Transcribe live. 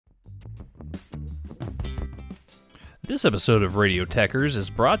This episode of Radio Techers is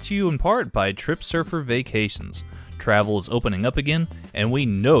brought to you in part by Trip Surfer Vacations. Travel is opening up again, and we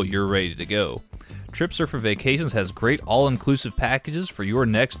know you're ready to go. Trip Surfer Vacations has great all-inclusive packages for your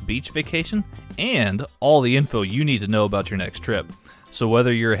next beach vacation and all the info you need to know about your next trip. So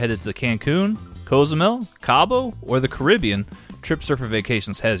whether you're headed to the Cancun, Cozumel, Cabo, or the Caribbean, Trip Surfer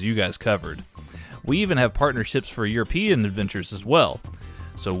Vacations has you guys covered. We even have partnerships for European adventures as well.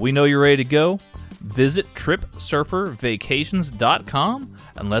 So we know you're ready to go. Visit TripSurferVacations.com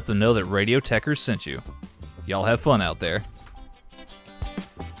and let them know that Radio Techers sent you. Y'all have fun out there.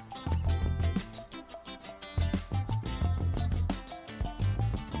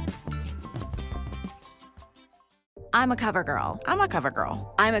 I'm a cover girl. I'm a cover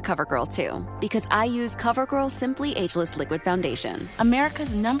girl. I'm a cover girl too, because I use CoverGirl Simply Ageless Liquid Foundation.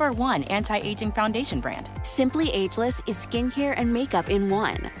 America's #1 anti-aging foundation brand. Simply Ageless is skincare and makeup in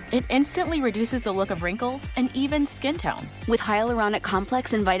one. It instantly reduces the look of wrinkles and even skin tone. With hyaluronic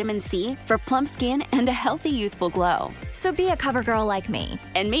complex and vitamin C for plump skin and a healthy youthful glow. So be a cover girl like me.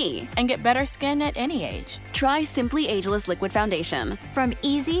 And me. And get better skin at any age. Try Simply Ageless Liquid Foundation. From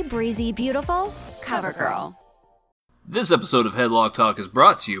easy, breezy, beautiful, CoverGirl. This episode of Headlock Talk is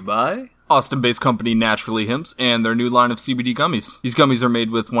brought to you by Austin-based company Naturally Hemp's and their new line of CBD gummies. These gummies are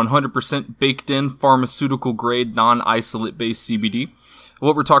made with 100% baked-in, pharmaceutical-grade, non-isolate-based CBD.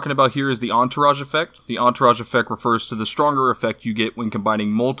 What we're talking about here is the entourage effect. The entourage effect refers to the stronger effect you get when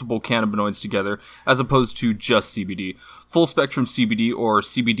combining multiple cannabinoids together, as opposed to just CBD. Full-spectrum CBD, or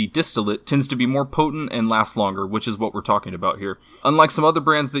CBD distillate, tends to be more potent and last longer, which is what we're talking about here. Unlike some other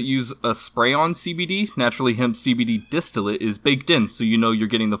brands that use a spray-on CBD, Naturally Hemp CBD distillate is baked in, so you know you're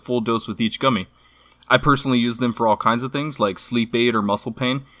getting the full dose with each gummy. I personally use them for all kinds of things, like sleep aid or muscle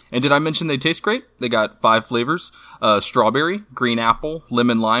pain. And did I mention they taste great? They got 5 flavors, strawberry, green apple,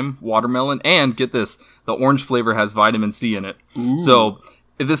 lemon lime, watermelon, and get this, the orange flavor has vitamin C in it. Ooh. So,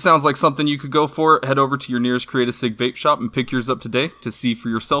 if this sounds like something you could go for, head over to your nearest Create a Sig vape shop and pick yours up today to see for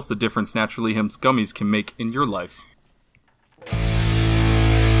yourself the difference Naturally Hemp's gummies can make in your life.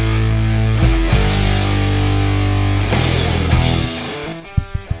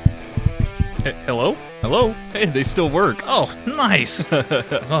 Hello? Hello? Hey, they still work. Oh, nice.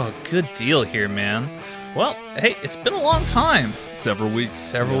 Oh, good deal here, man. Well, hey, it's been a long time. Several weeks.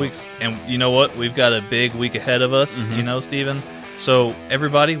 Several weeks. And you know what? We've got a big week ahead of us, you know, Steven? So,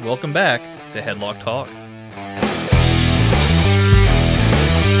 everybody, welcome back to Headlock Talk.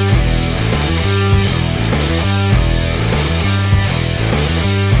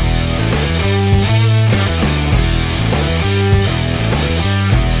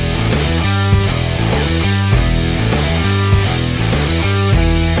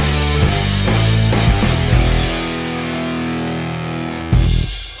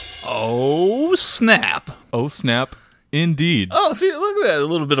 Oh, snap. Oh, snap. Indeed. Oh, see, look at that. A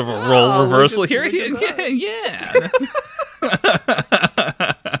little bit of a role reversal here. Yeah.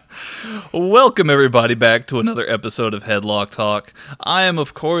 Welcome, everybody, back to another episode of Headlock Talk. I am,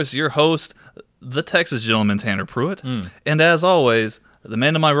 of course, your host, the Texas gentleman, Tanner Pruitt. And as always, the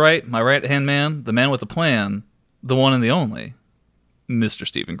man to my right-hand man, the man with the plan, the one and the only, Mr.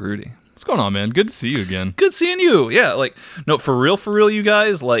 Stephen Grudy. What's going on, man? Good to see you again. Good seeing you. Yeah, no, for real, you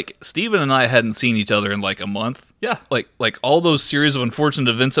guys, Steven and I hadn't seen each other in, a month. Yeah. Like all those series of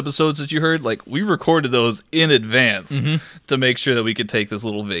unfortunate events episodes that you heard, we recorded those in advance to make sure that we could take this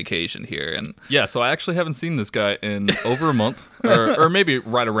little vacation here. And yeah, so I actually haven't seen this guy in over a month, or maybe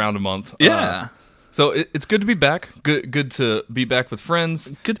right around a month. Yeah. So it's good to be back. Good to be back with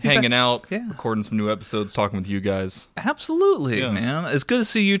friends. Good to be hanging back. out, Yeah. recording some new episodes, talking with you guys. Absolutely, man. It's good to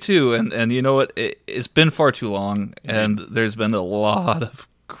see you too. And you know what? It's been far too long, and there's been a lot of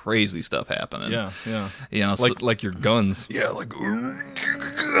crazy stuff happening. Yeah. You know, like your guns. Yeah,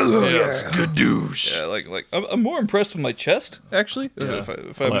 it's good douche. Yeah, I'm more impressed with my chest, actually. Yeah.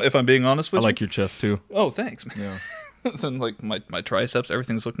 If I'm being honest with you. I like your chest too. Oh, thanks, man. Yeah. Then my triceps,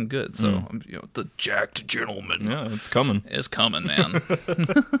 everything's looking good. So I'm the jacked gentleman. Yeah, it's coming. It's coming, man.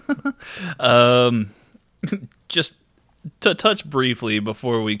 Just to touch briefly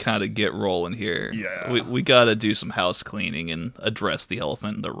before we kind of get rolling here. Yeah. We got to do some house cleaning and address the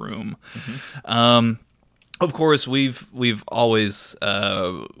elephant in the room. Of course, we've always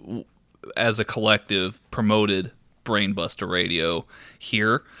as a collective promoted Brainbuster Radio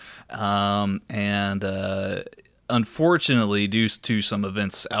here, and unfortunately, due to some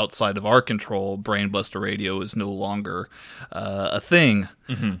events outside of our control, Brainbuster Radio is no longer a thing,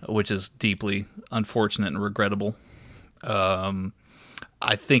 which is deeply unfortunate and regrettable.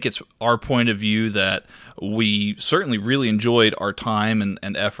 I think it's our point of view that we certainly really enjoyed our time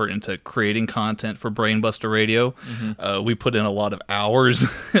and effort into creating content for Brainbuster Radio. We put in a lot of hours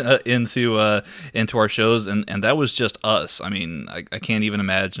into our shows, and that was just us. I mean, I can't even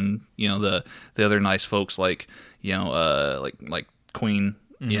imagine, the other nice folks like like Queen,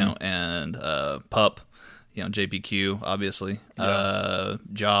 and Pup, JPQ, obviously,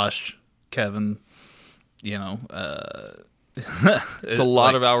 Josh, Kevin, it's a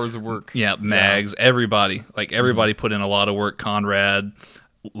lot of hours of work. Yeah, Mags, everybody. Everybody put in a lot of work. Conrad,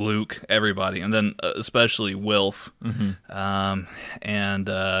 Luke, everybody. And then especially Wilf. Wilf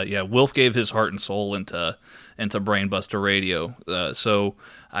gave his heart and soul into Brainbuster Radio. So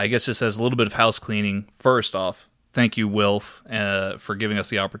I guess this has a little bit of house cleaning. First off, thank you, Wilf, for giving us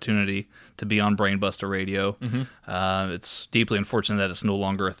the opportunity to be on Brainbuster Radio. It's deeply unfortunate that it's no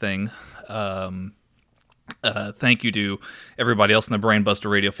longer a thing. Thank you to everybody else in the Brainbuster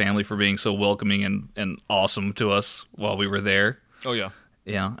Radio family for being so welcoming and awesome to us while we were there. Oh, yeah.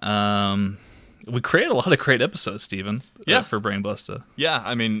 Yeah. We created a lot of great episodes, Steven, for Brainbuster. Yeah,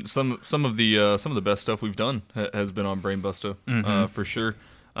 I mean, some of the best stuff we've done has been on Brainbuster, for sure.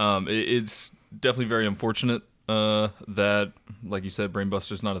 It's definitely very unfortunate that, like you said,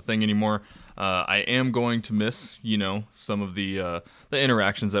 Brainbuster's not a thing anymore. I am going to miss, some of the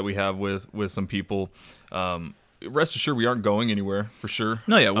interactions that we have with some people. Rest assured, we aren't going anywhere for sure.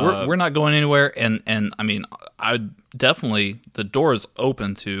 No, yeah, we're not going anywhere, and I mean, the door is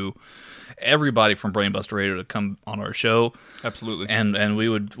open to everybody from Brainbuster Radio to come on our show. Absolutely, and we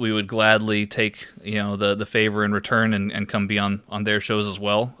would gladly take the favor in return and come be on their shows as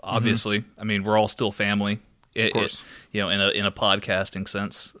well. Obviously, I mean, we're all still family. Of course, in a podcasting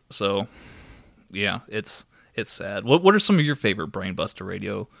sense. So, yeah, it's sad. What are some of your favorite Brainbuster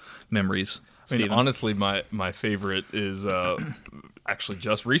Radio memories, Steven? I mean, honestly, my favorite is actually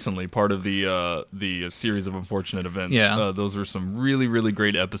just recently part of the series of unfortunate events. Yeah, those were some really, really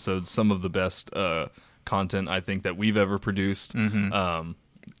great episodes. Some of the best content I think that we've ever produced. And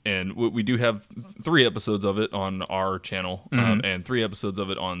we do have 3 episodes of it on our channel, and 3 episodes of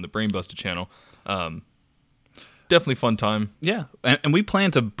it on the Brainbuster channel. Definitely fun time. Yeah, and we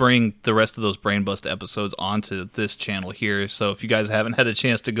plan to bring the rest of those Brainbuster episodes onto this channel here. So if you guys haven't had a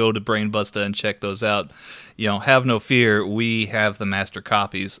chance to go to Brainbuster and check those out, have no fear. We have the master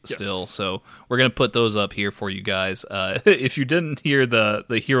copies still, so we're gonna put those up here for you guys. If you didn't hear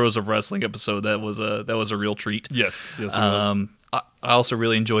the Heroes of Wrestling episode, that was a real treat. Yes, it was. I also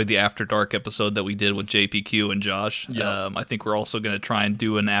really enjoyed the After Dark episode that we did with JPQ and Josh. Yeah. I think we're also going to try and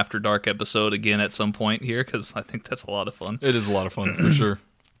do an After Dark episode again at some point here, because I think that's a lot of fun. It is a lot of fun, for sure.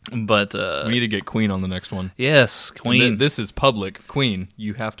 But we need to get Queen on the next one. Yes, Queen. This is public. Queen,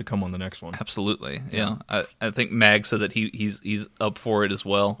 you have to come on the next one. Absolutely. Yeah. I think Mag said that he's up for it as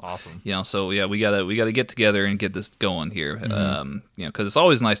well. Awesome. So yeah, we gotta get together and get this going here. Because it's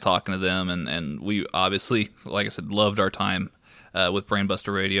always nice talking to them, and we obviously, like I said, loved our time with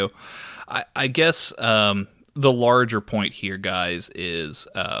Brainbuster Radio. I guess the larger point here, guys, is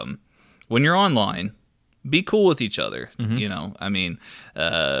when you're online, be cool with each other. I mean,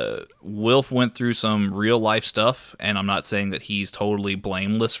 Wilf went through some real life stuff, and I'm not saying that he's totally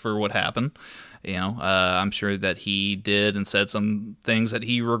blameless for what happened. I'm sure that he did and said some things that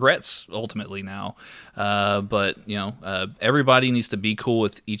he regrets ultimately now. But everybody needs to be cool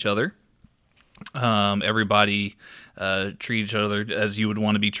with each other. Everybody treat each other as you would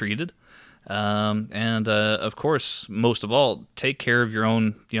want to be treated. And of course, most of all, take care of your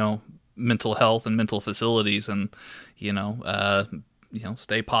own, mental health and mental facilities, and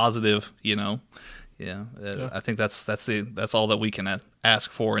stay positive. I think that's all that we can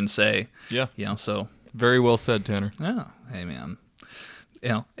ask for and say. Yeah. So very well said, Tanner. Yeah. Hey, man.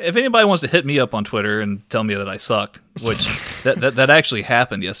 If anybody wants to hit me up on Twitter and tell me that I sucked, which that actually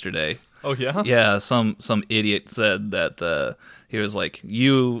happened yesterday. Oh yeah. Yeah. Some idiot said that. He was like,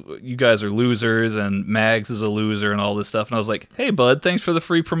 you guys are losers, and Mags is a loser, and all this stuff. And I was like, hey, bud, thanks for the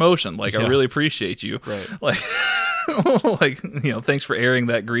free promotion. Like, I really appreciate you. Right. Like, thanks for airing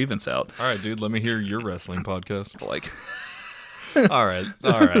that grievance out. All right, dude, let me hear your wrestling podcast. Like, all right.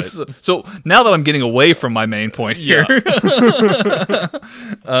 So now that I'm getting away from my main point here, this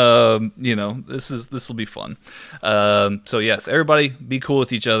will be fun. So yes, everybody be cool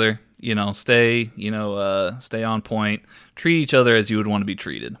with each other. Stay on point. Treat each other as you would want to be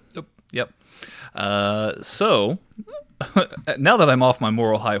treated. Yep. So, now that I'm off my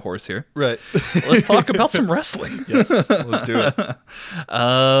moral high horse here, right? Let's talk about some wrestling. Yes, let's do it.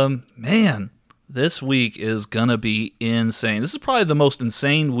 Man, this week is gonna be insane. This is probably the most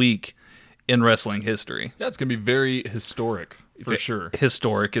insane week in wrestling history. Yeah, it's gonna be very historic. for sure.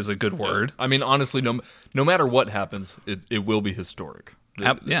 Historic is a good word. I mean, honestly, no matter what happens, it will be historic.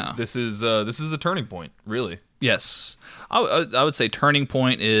 Yeah. This is a turning point, really. Yes. I would say turning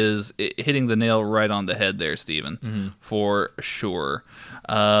point is hitting the nail right on the head there, Stephen, for sure.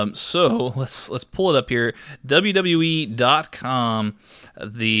 So let's pull it up here. WWE.com,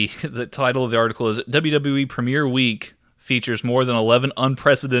 the title of the article is WWE Premiere Week features more than 11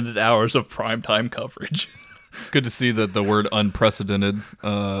 unprecedented hours of primetime coverage. Good to see that the word unprecedented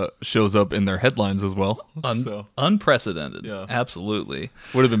shows up in their headlines as well. Unprecedented. Yeah. Absolutely.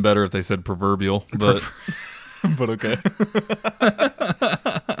 Would have been better if they said proverbial, but but okay.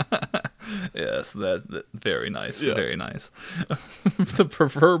 Yes, that very nice. Yeah. Very nice. The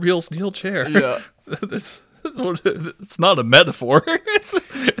proverbial steel chair. Yeah. It's not a metaphor.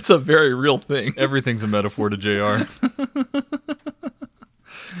 It's a very real thing. Everything's a metaphor to JR.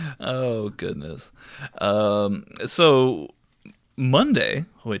 Oh, goodness. So Monday,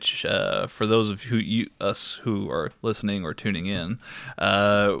 which for those of us who are listening or tuning in,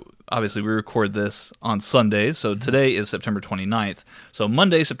 obviously we record this on Sundays, so today is September 29th. So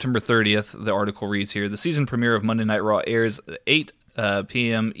Monday, September 30th, the article reads here, the season premiere of Monday Night Raw airs 8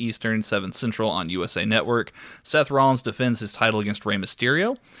 p.m. Eastern, 7 Central on USA Network. Seth Rollins defends his title against Rey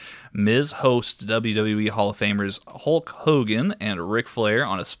Mysterio. Miz hosts WWE Hall of Famers Hulk Hogan and Ric Flair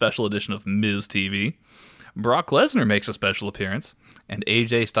on a special edition of Miz TV. Brock Lesnar makes a special appearance, and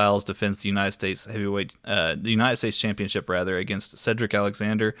AJ Styles defends the United States Championship against Cedric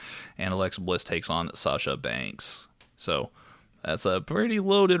Alexander, and Alexa Bliss takes on Sasha Banks. So that's a pretty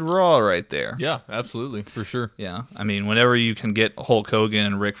loaded Raw right there. Yeah, absolutely, for sure. Yeah, I mean, whenever you can get Hulk Hogan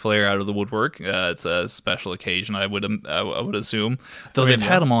and Ric Flair out of the woodwork, it's a special occasion. I would assume, though they've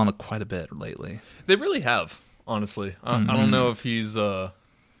had him on quite a bit lately. They really have, honestly. I don't know if he's.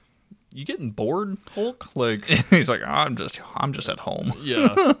 You getting bored, Hulk? Like he's like, I'm just at home. Yeah,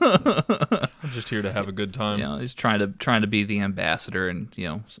 I'm just here to have a good time. Yeah, he's trying to be the ambassador and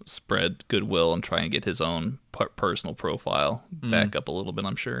spread goodwill and try and get his own personal profile back up a little bit.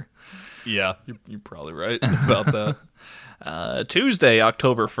 I'm sure. Yeah, you're probably right about that. Tuesday,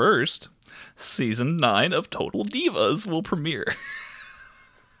 October 1st, season 9 of Total Divas will premiere.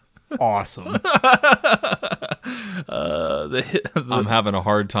 Awesome. I'm having a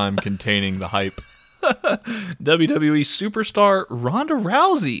hard time containing the hype. WWE superstar Ronda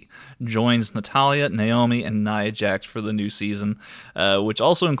Rousey joins Natalya, Naomi, and Nia Jax for the new season, which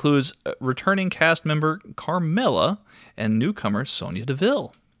also includes returning cast member Carmella and newcomer Sonya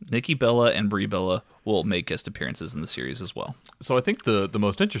Deville. Nikki Bella and Brie Bella will make guest appearances in the series as well. So I think the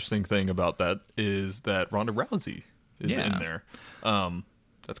most interesting thing about that is that Ronda Rousey is in there.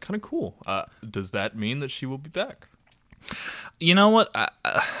 That's kind of cool. Does that mean that she will be back? You know what?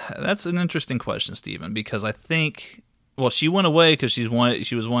 That's an interesting question, Stephen, because I think, she went away because she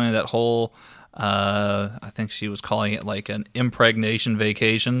was wanting that whole, I think she was calling it like an impregnation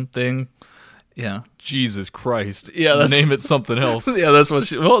vacation thing. Yeah. Jesus Christ. Yeah, name it something else. Yeah, that's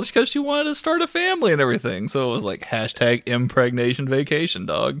what it's because she wanted to start a family and everything. So it was like hashtag impregnation vacation,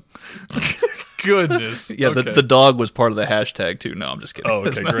 dog. Goodness. Yeah, okay. the dog was part of the hashtag too. No, I'm just kidding. Oh,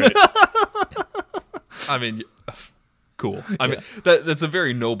 okay, great. I mean, cool. I mean, that's a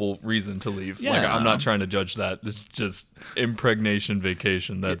very noble reason to leave. Yeah. Like, I'm not trying to judge that. It's just impregnation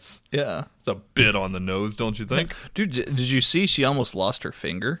vacation. It's a bit on the nose, don't you think? Dude, did you see she almost lost her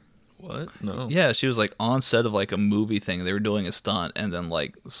finger? What? No. Yeah, she was like on set of like a movie thing. They were doing a stunt, and then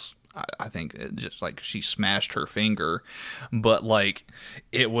like I think it just like she smashed her finger, but like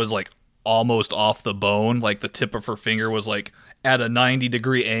it was like almost off the bone. Like the tip of her finger was like at a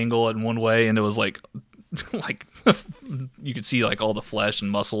 90-degree angle in one way, and it was like you could see like all the flesh and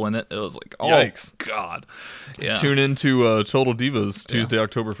muscle in it. It was like, oh yikes. God. Yeah. Tune into Total Divas Tuesday,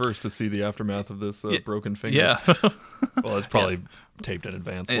 October 1st to see the aftermath of this broken finger. Yeah. Well, it's probably taped in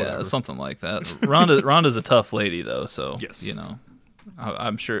advance. Whatever. Yeah, something like that. Rhonda's a tough lady though, so yes.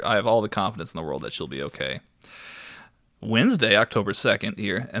 I'm sure I have all the confidence in the world that she'll be okay. Wednesday, October 2nd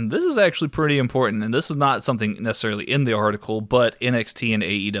here, and this is actually pretty important, and this is not something necessarily in the article, but NXT and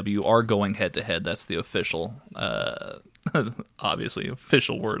AEW are going head-to-head. That's the official, obviously,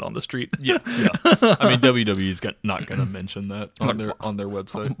 official word on the street. Yeah. I mean, WWE's not going to mention that on their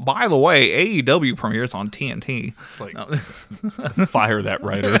website. By the way, AEW premieres on TNT. Like, fire that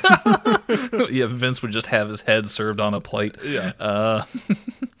writer. Yeah, Vince would just have his head served on a plate. Yeah.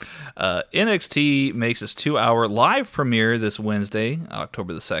 NXT makes its 2-hour live premiere this Wednesday,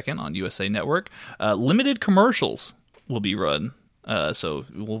 October the 2nd on USA Network. Limited commercials will be run, so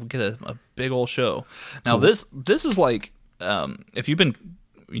we'll get a big old show. Now, this is like, if you've been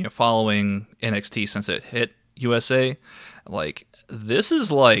following NXT since it hit USA, like this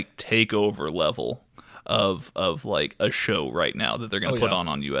is like takeover level of like a show right now that they're going to put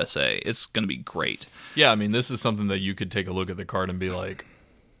on USA. It's going to be great. Yeah, I mean, this is something that you could take a look at the card and be like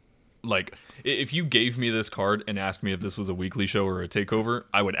if you gave me this card and asked me if this was a weekly show or a takeover,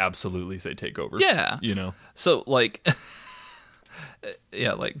 I would absolutely say takeover. Yeah. You know? So like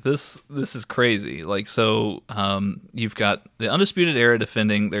yeah, like this is crazy. Like so you've got the Undisputed Era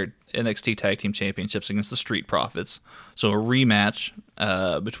defending their NXT Tag Team Championships against the Street Profits. So a rematch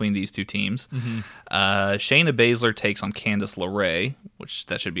between these two teams. Mm-hmm. Shayna Baszler takes on Candice LeRae, which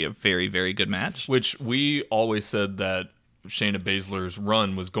that should be a very, very good match. Which we always said that Shayna Baszler's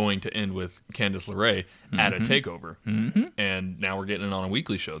run was going to end with Candice LeRae at a takeover. Mm-hmm. And now we're getting it on a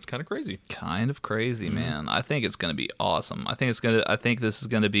weekly show. It's kind of crazy. Kind of crazy, man. I think it's going to be awesome. I think this is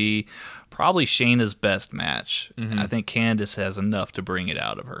going to be probably Shayna's best match. Mm-hmm. I think Candice has enough to bring it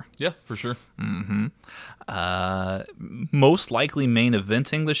out of her. Yeah, for sure. Mm-hmm. Most likely main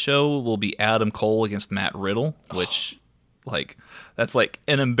eventing the show will be Adam Cole against Matt Riddle, which like that's like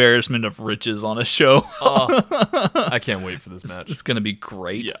an embarrassment of riches on a show. I can't wait for this match. It's going to be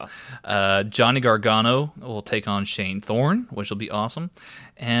great. Yeah. Johnny Gargano will take on Shane Thorne, which will be awesome,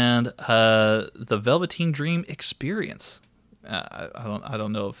 and the Velveteen Dream Experience. I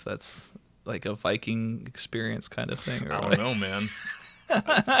don't know if that's like a Viking experience kind of thing. Or I don't know, man.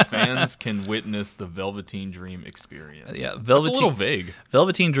 Fans can witness the Velveteen Dream Experience. Yeah, That's a little vague.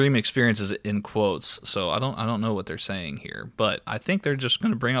 Velveteen Dream Experience is in quotes, so I don't know what they're saying here, but I think they're just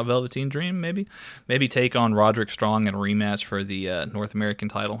going to bring out Velveteen Dream. Maybe take on Roderick Strong in a rematch for the North American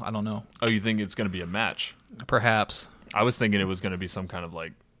title. I don't know. Oh, you think it's going to be a match? Perhaps. I was thinking it was going to be some kind of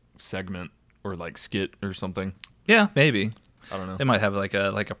like segment or like skit or something. Yeah, maybe. I don't know. They might have like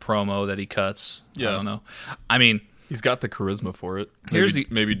a promo that he cuts. Yeah. I don't know. I mean, he's got the charisma for it.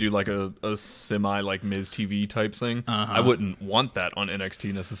 Maybe do like a semi like Miz TV type thing. I wouldn't want that on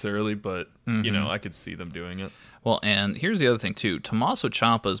NXT necessarily, but you know, I could see them doing it. Well, and here's the other thing too. Tommaso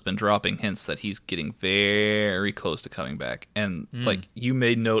Ciampa's been dropping hints that he's getting very close to coming back, and like you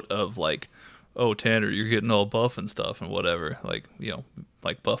made note of like, oh Tanner, you're getting all buff and stuff and whatever. Like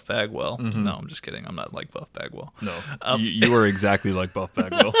like Buff Bagwell. No, I'm just kidding. I'm not like Buff Bagwell. No, you are exactly like Buff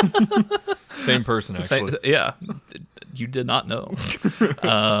Bagwell. Same person, actually. Yeah, you did not know.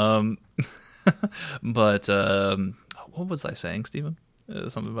 But what was I saying, Steven?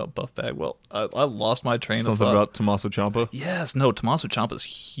 Something about Buff Bagwell. I lost my train of thought. Something about Tommaso Ciampa? Yes, no, Tommaso Ciampa's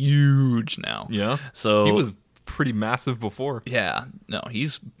huge now. Yeah? So he was pretty massive before. Yeah, no,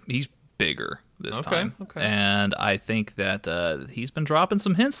 he's bigger this time. Okay. And I think that he's been dropping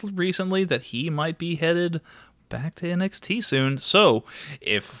some hints recently that he might be headed back to NXT soon. So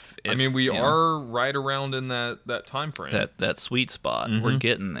if I mean, we are right around in that time frame. That sweet spot. We're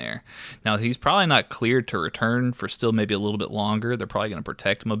getting there. Now, he's probably not cleared to return for still maybe a little bit longer. They're probably going to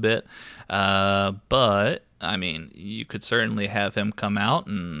protect him a bit. But, I mean, you could certainly have him come out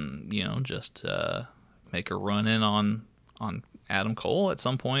and, just make a run-in on Adam Cole at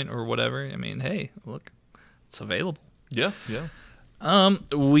some point or whatever. I mean, hey, look, it's available. Yeah.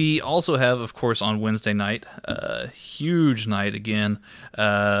 We also have, of course, on Wednesday night, a huge night again,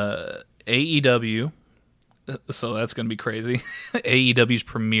 AEW. So that's going to be crazy. AEW's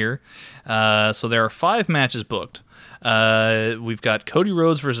premiere. So there are 5 matches booked. We've got Cody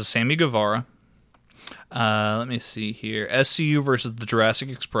Rhodes versus Sammy Guevara. Let me see here. SCU versus the Jurassic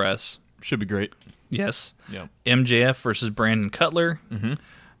Express. Should be great. Yes. Yeah. MJF versus Brandon Cutler. Mm-hmm.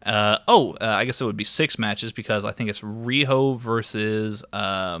 I guess it would be 6 matches because I think it's Riho versus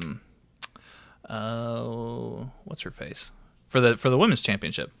what's her face for the women's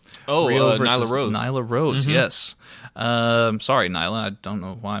championship. Oh, Riho Nyla Rose. Nyla Rose, yes. Sorry, Nyla. I don't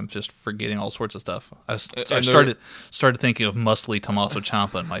know why I'm just forgetting all sorts of stuff. I started thinking of muscly Tommaso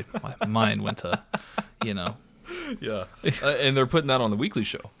Ciampa, and my mind went to, Yeah, and they're putting that on the weekly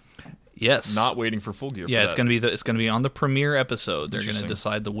show. Yes, not waiting for Full Gear. Yeah, it's gonna be on the premiere episode. They're gonna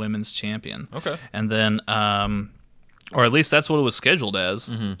decide the women's champion. Okay, and then or at least that's what it was scheduled as.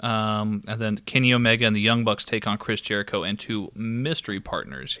 Mm-hmm. And then Kenny Omega and the Young Bucks take on Chris Jericho and 2 mystery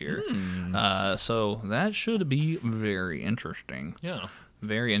partners here. So that should be very interesting. Yeah,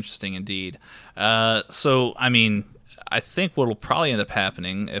 very interesting indeed. So I mean, I think what will probably end up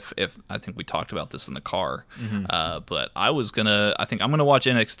happening, if I think we talked about this in the car, but I think I'm gonna watch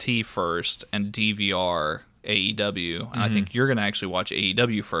NXT first and DVR AEW, and I think you're gonna actually watch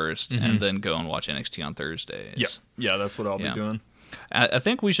AEW first and then go and watch NXT on Thursdays. Yeah, that's what I'll be doing. I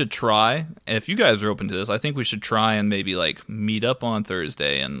think we should try, if you guys are open to this, I think we should try and maybe like meet up on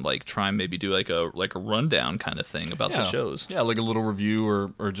Thursday and like try and maybe do like a rundown kind of thing about the shows. Yeah, like a little review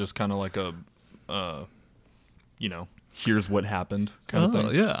or just kind of like a here's what happened kind of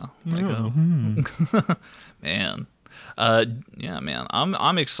thing. Yeah. Man. Yeah, man.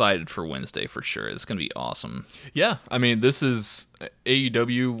 I'm excited for Wednesday for sure. It's gonna be awesome. Yeah, I mean, this is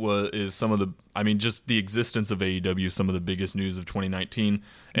AEW is some of the. I mean, just the existence of AEW is some of the biggest news of 2019.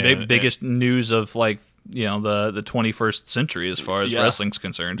 Biggest news of like the 21st century as far as wrestling's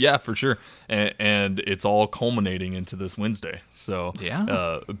concerned. Yeah, for sure. And it's all culminating into this Wednesday. So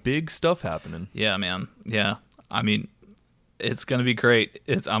big stuff happening. Yeah, man. Yeah, I mean, it's gonna be great.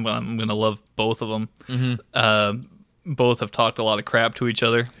 I'm gonna love both of them. Mm-hmm. Both have talked a lot of crap to each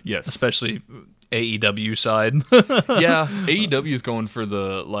other. Yes, especially AEW side. Yeah, AEW is going for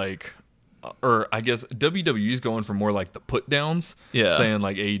the or I guess WWE is going for more like the put downs. Yeah, saying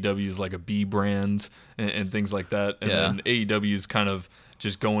like AEW is like a B brand and things like that. And then AEW is kind of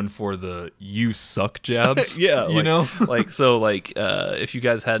just going for the "you suck" jabs. Yeah, if you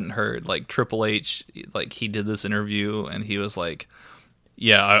guys hadn't heard, like Triple H, like he did this interview and he was like,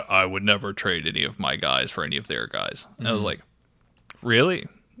 "Yeah, I would never trade any of my guys for any of their guys." And I was like, "Really?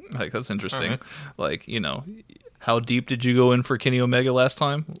 Like that's interesting." Right. Like, how deep did you go in for Kenny Omega last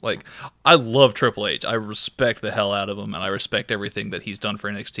time? Like, I love Triple H. I respect the hell out of him, and I respect everything that he's done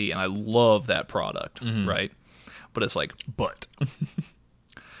for NXT, and I love that product, right? But it's like,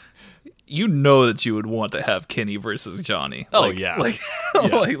 you know that you would want to have Kenny versus Johnny. Like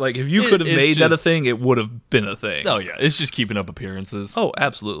if you could have made that a thing, it would have been a thing. Oh yeah, it's just keeping up appearances. Oh,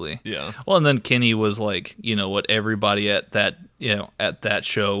 absolutely. Yeah. Well, and then Kenny was like, what everybody at that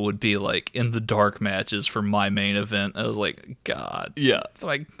show would be like in the dark matches for my main event. I was like, God. Yeah. It's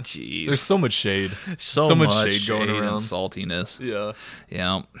like, geez. There's so much shade. So much shade going around. And saltiness. Yeah.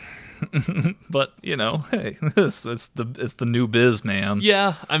 Yeah. But hey, it's the new biz, man.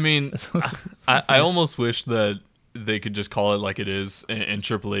 Yeah, I mean, I almost wish that they could just call it like it is, and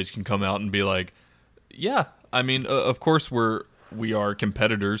Triple H can come out and be like, yeah, I mean, of course we are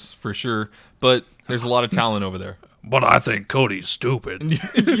competitors for sure, but there's a lot of talent over there. But I think Cody's stupid.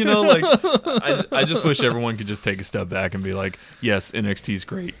 I just wish everyone could just take a step back and be like, yes, NXT's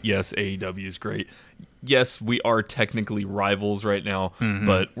great. Yes, AEW is great. Yes, we are technically rivals right now,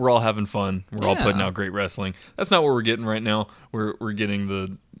 but we're all having fun. We're all putting out great wrestling. That's not what we're getting right now. We're getting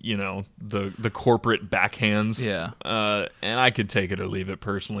the corporate backhands. Yeah. And I could take it or leave it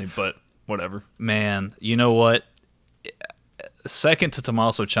personally, but whatever. Man, you know what? Second to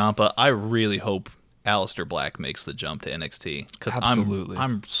Tommaso Ciampa, I really hope Aleister Black makes the jump to NXT because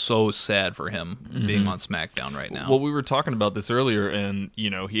I'm so sad for him being on SmackDown right now. Well, we were talking about this earlier, and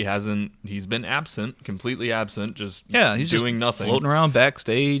he's been completely absent, he's doing just nothing, floating around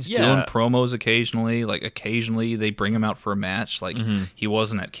backstage, doing promos occasionally. Like occasionally they bring him out for a match. Like he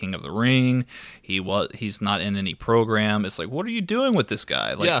wasn't at King of the Ring. He's not in any program. It's like, what are you doing with this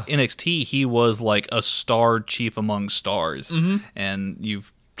guy? Like NXT, he was like a star chief among stars, and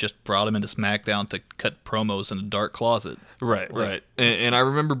you've just brought him into SmackDown to cut promos in a dark closet. Right. And I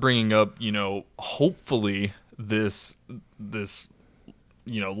remember bringing up, hopefully this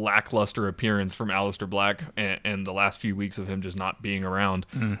lackluster appearance from Aleister Black and the last few weeks of him just not being around.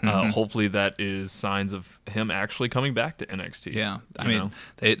 Hopefully that is signs of him actually coming back to NXT. Yeah. I mean,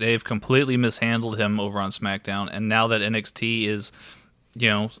 they've completely mishandled him over on SmackDown, and now that NXT is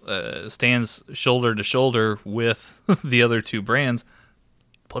stands shoulder to shoulder with the other two brands,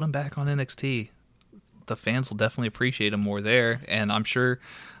 put him back on NXT. The fans will definitely appreciate him more there, and I'm sure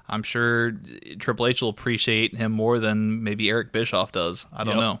Triple H will appreciate him more than maybe Eric Bischoff does. I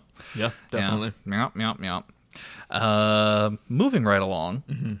don't know. Yeah, definitely. Yep. Moving right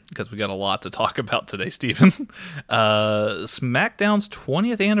along, because we got a lot to talk about today, Stephen. SmackDown's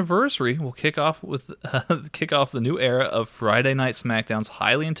 20th anniversary will kick off the new era of Friday Night SmackDown's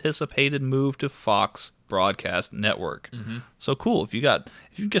highly anticipated move to Fox Broadcast Network. So cool. If you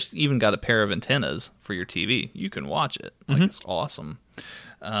just even got a pair of antennas for your TV, you can watch it. It's awesome.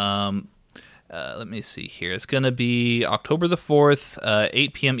 Let me see here. It's going to be October the 4th,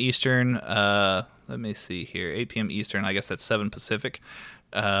 8 p.m. Eastern. Let me see here. 8 p.m. Eastern. I guess that's 7 Pacific.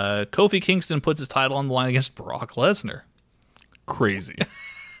 Kofi Kingston puts his title on the line against Brock Lesnar. Crazy.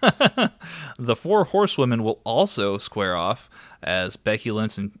 The Four Horsewomen will also square off as Becky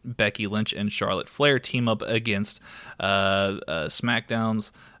Lynch and Charlotte Flair team up against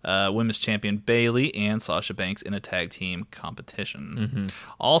SmackDown's Women's Champion Bayley and Sasha Banks in a tag team competition.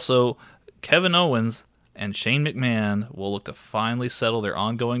 Also, Kevin Owens and Shane McMahon will look to finally settle their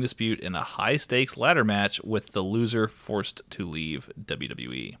ongoing dispute in a high-stakes ladder match with the loser forced to leave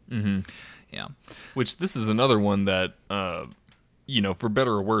WWE. Yeah. Which this is another one that... for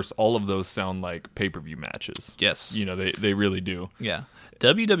better or worse, all of those sound like pay-per-view matches. Yes. They really do. Yeah.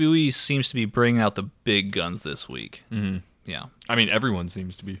 WWE seems to be bringing out the big guns this week. Mm-hmm. Yeah. I mean, everyone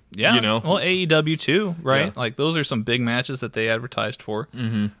seems to be. Yeah. Well, AEW too, right? Yeah. Like, those are some big matches that they advertised for.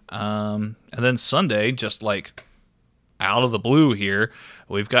 Mm-hmm. And then Sunday, just like out of the blue here,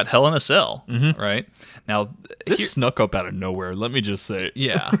 we've got Hell in a Cell, right? Now, This snuck up out of nowhere, let me just say.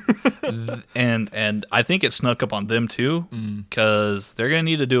 yeah. and I think it snuck up on them too, because they're going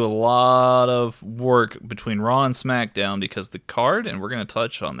to need to do a lot of work between Raw and SmackDown, because the card, and we're going to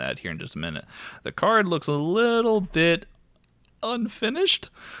touch on that here in just a minute, the card looks a little bit unfinished.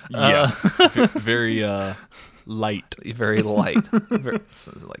 Yeah. Very light. Very light.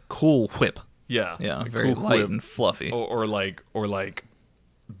 It's like Cool Whip. Yeah. Yeah, A very cool light whip. and fluffy. Or like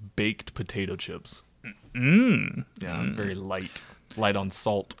baked potato chips. Yeah, very light. Light on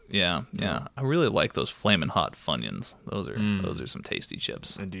salt. Yeah. I really like those Flamin' Hot Funyuns. Those are some tasty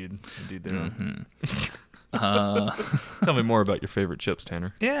chips. Indeed they are. Tell me more about your favorite chips,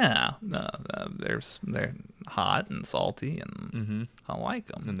 Tanner. Yeah, they're hot and salty, and I like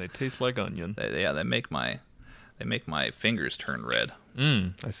them. And they taste like onion. They make my fingers turn red.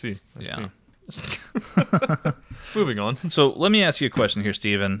 I see. Yeah. See. Moving on. So let me ask you a question here,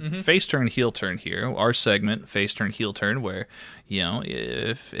 Steven. Face turn, heel turn here. Our segment, face turn, heel turn, where,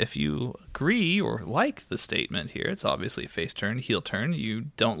 if you agree or like the statement here, it's obviously face turn, heel turn. You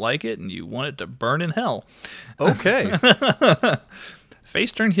don't like it and you want it to burn in hell. Okay.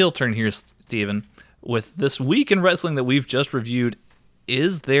 Face turn, heel turn here, Steven. With this week in wrestling that we've just reviewed,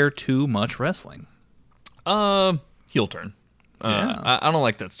 is there too much wrestling? Heel turn. Yeah. I don't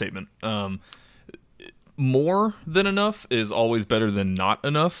like that statement. More than enough is always better than not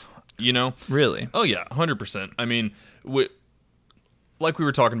enough, Really? Oh yeah, 100%. I mean, like we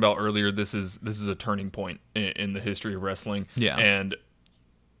were talking about earlier, this is a turning point in the history of wrestling. Yeah. And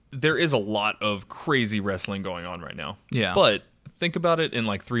there is a lot of crazy wrestling going on right now. Yeah. But think about it, in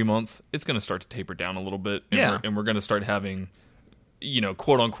like 3 months, it's going to start to taper down a little bit. And we're going to start having,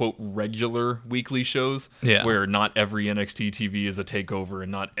 quote unquote regular weekly shows. Yeah. Where not every NXT TV is a takeover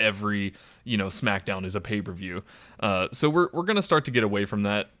and not every, SmackDown is a pay-per-view. So we're going to start to get away from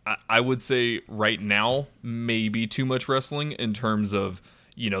that. I would say right now, maybe too much wrestling in terms of,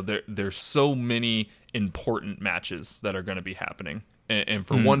 there's so many important matches that are going to be happening. And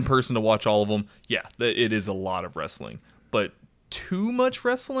for one person to watch all of them, yeah, it is a lot of wrestling. But too much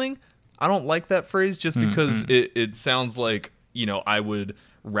wrestling, I don't like that phrase just because it sounds like, I would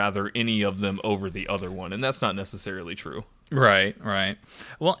rather any of them over the other one. And that's not necessarily true. Right.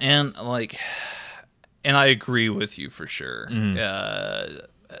 Well, and I agree with you for sure.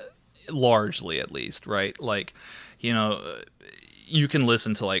 Largely, at least, right? Like, you can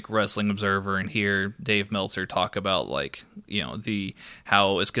listen to like Wrestling Observer and hear Dave Meltzer talk about like,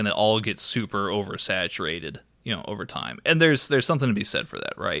 how it's going to all get super oversaturated, over time. And there's something to be said for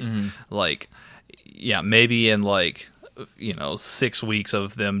that, right? Like, yeah, maybe in like, 6 weeks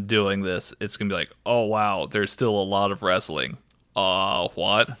of them doing this, it's gonna be like, oh wow, there's still a lot of wrestling.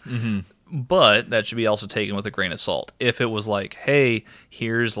 What? But that should be also taken with a grain of salt. If it was like, hey,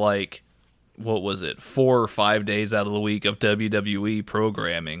 here's like, what was it, 4 or 5 days out of the week of WWE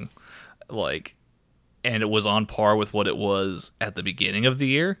programming, like, and it was on par with what it was at the beginning of the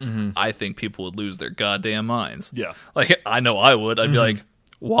year, I think people would lose their goddamn minds. Yeah. Like, I know I would. I'd be like,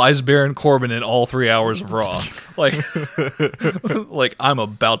 why is Baron Corbin in all 3 hours of Raw? Like, like I'm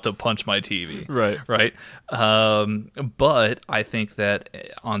about to punch my TV. Right. But I think that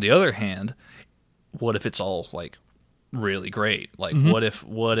on the other hand, what if it's all like really great? Like, what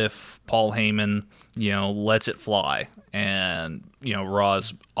if Paul Heyman, lets it fly and,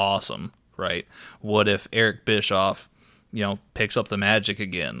 Raw's awesome, right? What if Eric Bischoff, picks up the magic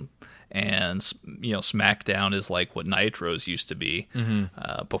again? And SmackDown is like what Nitro's used to be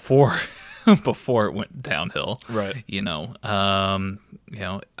before it went downhill. Right.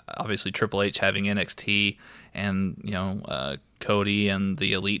 Obviously Triple H having NXT, and Cody and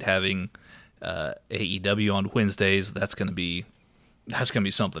the Elite having AEW on Wednesdays. That's gonna be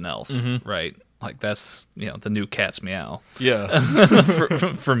something else, right? Like that's the new Cat's Meow. Yeah.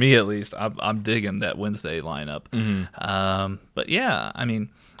 for me at least, I'm digging that Wednesday lineup. But yeah, I mean,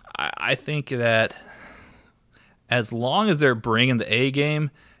 I think that as long as they're bringing the A game,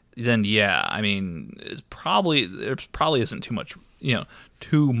 then yeah, I mean, there probably isn't too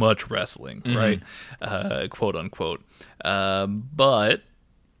much wrestling, right? Quote unquote. But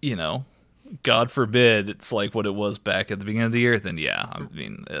God forbid it's like what it was back at the beginning of the year. Then yeah, I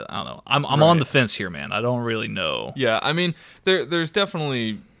mean, I don't know. I'm on the fence here, man. I don't really know. Yeah, I mean, there's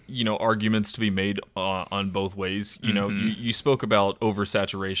definitely arguments to be made on both ways. You know, you spoke about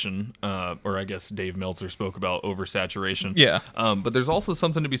oversaturation, or I guess Dave Meltzer spoke about oversaturation. Yeah. But there's also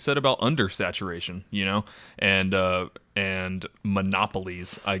something to be said about undersaturation, and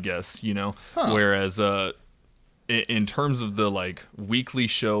monopolies, I guess, Whereas in terms of the like weekly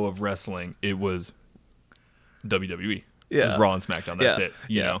show of wrestling, it was WWE. It was Raw and SmackDown. That's it.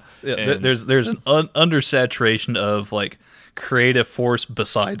 You know. Yeah. And There's an undersaturation of like creative force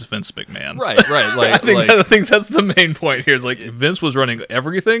besides Vince McMahon. Right. Like, I think that's the main point here. Is like Vince was running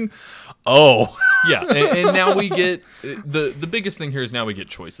everything. Oh, yeah, and now we get the biggest thing here is now we get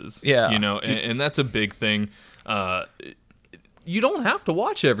choices. Yeah, and that's a big thing. You don't have to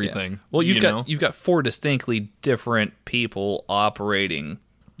watch everything. Yeah. Well, you've got 4 distinctly different people operating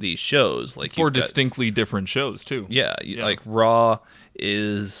these shows, like 4 distinctly different shows too. Yeah, like Raw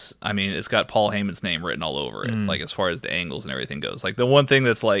is, I mean, it's got Paul Heyman's name written all over it, like as far as the angles and everything goes. Like the one thing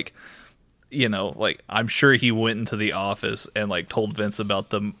that's like, like I'm sure he went into the office and like told Vince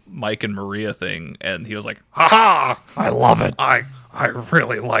about the Mike and Maria thing, and he was like, "Ha ha! I love it. I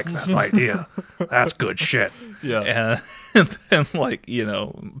really like that idea. That's good shit." Yeah, and then like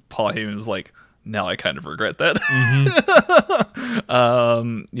Paul Heyman's like, now I kind of regret that.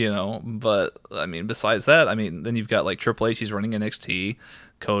 But I mean, besides that, I mean, then you've got like Triple H, he's running NXT,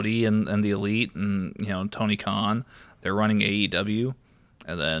 Cody and the Elite, and Tony Khan, they're running AEW,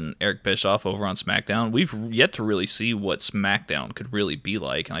 and then Eric Bischoff over on SmackDown. We've yet to really see what SmackDown could really be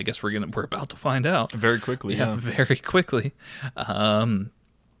like, and I guess we're about to find out very quickly. Yeah, very quickly.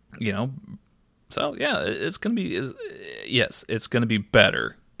 So yeah, it's gonna be it's gonna be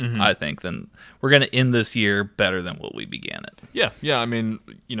better. I think then we're going to end this year better than what we began it. Yeah. I mean,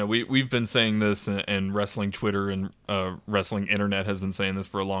 we've been saying this, and wrestling Twitter and wrestling internet has been saying this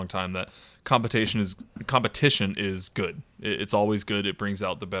for a long time, that competition is good. It's always good. It brings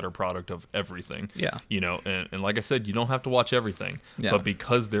out the better product of everything. Yeah. And like I said, you don't have to watch everything. Yeah. But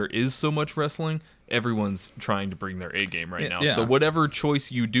because there is so much wrestling, everyone's trying to bring their A game right now. Yeah. So whatever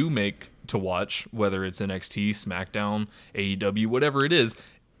choice you do make to watch, whether it's NXT, SmackDown, AEW, whatever it is,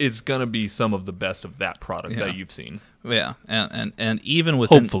 it's gonna be some of the best of that product that you've seen. Yeah, and even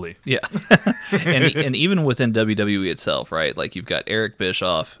within, hopefully, and even within WWE itself, right? Like you've got Eric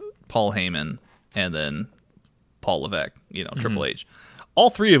Bischoff, Paul Heyman, and then Paul Levesque, Triple H,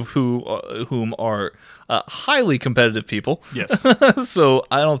 all 3 of whom are highly competitive people. Yes. So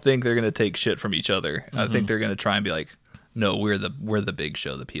I don't think they're gonna take shit from each other. I think they're gonna try and be like, no, we're the big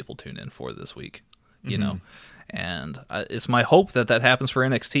show that people tune in for this week. And it's my hope that happens for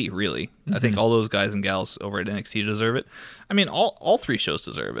NXT, really. I think all those guys and gals over at NXT deserve it. I mean, all 3 shows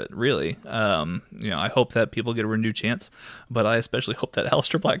deserve it, really. I hope that people get a renewed chance, but I especially hope that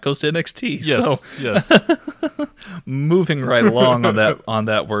Aleister Black goes to NXT. Yes. Moving right along on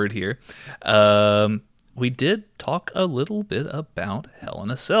that word here. We did talk a little bit about Hell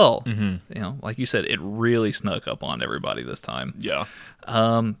in a Cell. Like you said, it really snuck up on everybody this time. Yeah.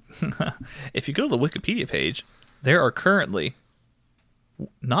 If you go to the Wikipedia page, there are currently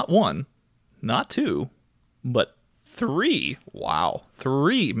not 1, not 2, but 3. Wow,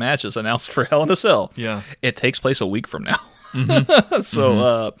 3 matches announced for Hell in a Cell. Yeah. It takes place a week from now.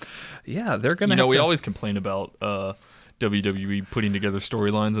 So, they're gonna. We always complain about WWE putting together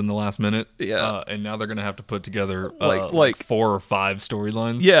storylines in the last minute. Yeah. And now they're going to have to put together like 4 or 5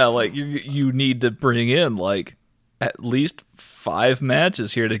 storylines. Yeah, like you need to bring in like at least 5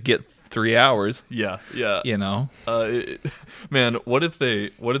 matches here to get 3 hours. Yeah. Man, what if they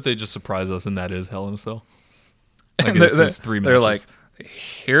just surprise us and that is Hell in a Cell? Like it's 3 matches. They're like,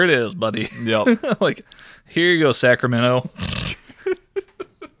 here it is, buddy. Yep. Like, here you go, Sacramento.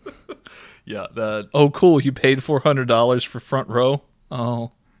 Yeah, that. Oh, cool! You paid $400 for front row.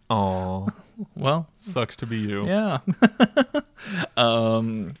 Oh, well, sucks to be you. Yeah.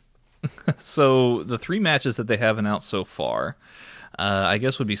 So the 3 matches that they have announced so far, I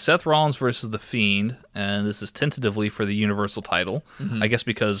guess, would be Seth Rollins versus The Fiend, and this is tentatively for the Universal title. I guess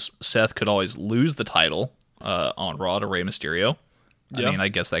because Seth could always lose the title on Raw to Rey Mysterio. Yeah. I mean, I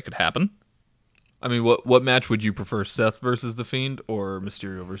guess that could happen. I mean, what match would you prefer, Seth versus The Fiend or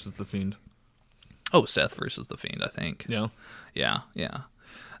Mysterio versus The Fiend? Oh, Seth versus The Fiend, I think. Yeah. Yeah.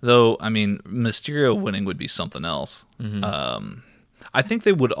 Though, I mean, Mysterio winning would be something else. I think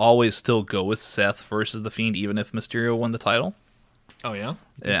they would always still go with Seth versus The Fiend, even if Mysterio won the title. Oh, yeah?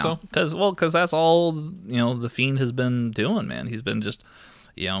 Yeah. Because that's all, The Fiend has been doing, man. He's been just,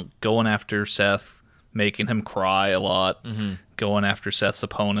 going after Seth, making him cry a lot, going after Seth's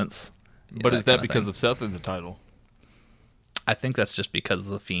opponents. But is that because of Seth or the title? I think that's just because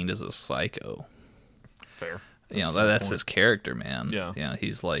The Fiend is a psycho. Fair. that's his character, man. Yeah.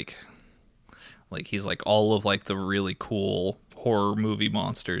 He's like he's like all of like the really cool horror movie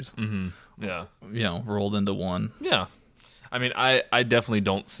monsters. Yeah. Rolled into one. Yeah. I mean, I definitely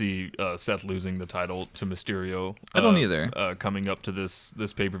don't see Seth losing the title to Mysterio. I don't either. Coming up to this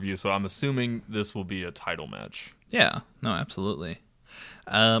pay-per-view, so I'm assuming this will be a title match. Yeah, no, absolutely.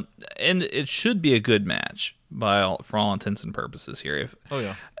 And it should be a good match for all intents and purposes here.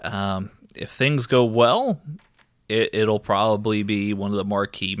 If things go well, it'll probably be one of the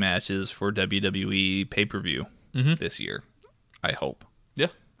marquee matches for WWE pay-per-view this year. I hope. Yeah.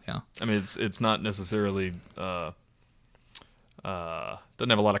 Yeah. I mean, it's not necessarily doesn't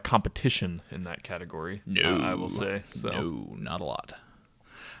have a lot of competition in that category. No, I will say. So. No, not a lot.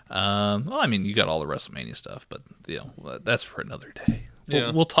 Well, I mean, you got all the WrestleMania stuff, but that's for another day.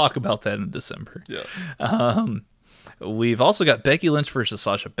 We'll talk about that in December. Yeah. We've also got Becky Lynch versus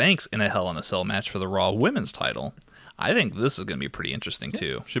Sasha Banks in a Hell in a Cell match for the Raw Women's title. I think this is going to be pretty interesting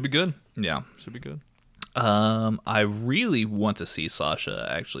too. Should be good. Yeah, should be good. I really want to see Sasha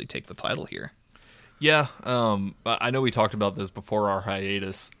actually take the title here. Yeah, I know we talked about this before our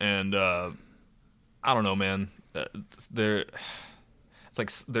hiatus, and I don't know, man. It's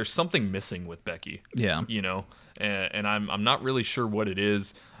like there's something missing with Becky. Yeah, and I'm not really sure what it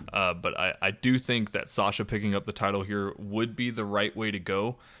is, but I do think that Sasha picking up the title here would be the right way to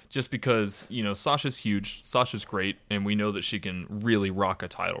go, just because Sasha's huge, Sasha's great, and we know that she can really rock a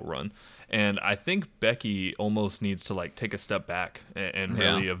title run. And I think Becky almost needs to take a step back and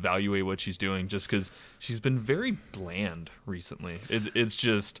really evaluate what she's doing, just because she's been very bland recently. It's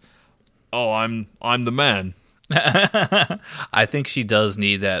just, I'm the man. I think she does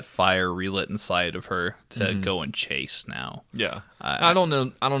need that fire relit inside of her to go and chase now. Yeah, I don't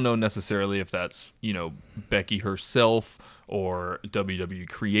know necessarily if that's Becky herself or WWE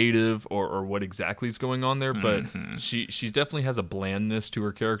creative or what exactly is going on there, but she definitely has a blandness to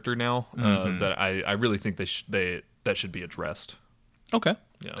her character now that I really think that should be addressed. Okay.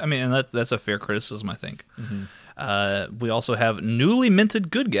 Yeah. I mean, and that's a fair criticism, I think. We also have newly minted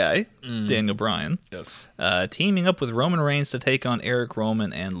good guy, Daniel Bryan. Yes. Teaming up with Roman Reigns to take on Eric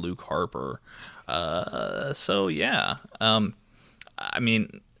Rowan and Luke Harper. I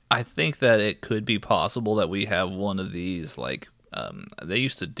mean, I think that it could be possible that we have one of these, they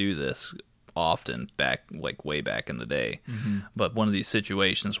used to do this often way back in the day, but one of these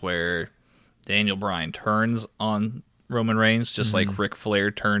situations where Daniel Bryan turns on Roman Reigns, just like Ric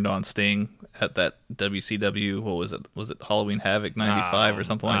Flair turned on Sting at that WCW, what was it? Was it Halloween Havoc 95 or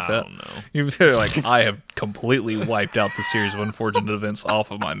something like that? I don't know. You feel like I have completely wiped out the series of unfortunate events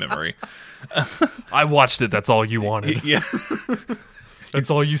off of my memory. I watched it. That's all you wanted. Yeah. That's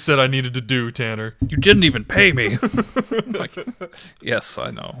all you said I needed to do, Tanner. You didn't even pay me. Yes,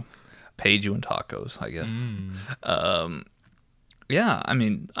 I know. Paid you in tacos, I guess. Yeah, I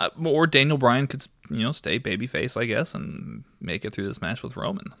mean, or Daniel Bryan could, stay babyface, I guess, and make it through this match with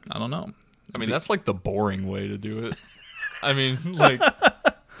Roman. I don't know. I mean, that's the boring way to do it. I mean,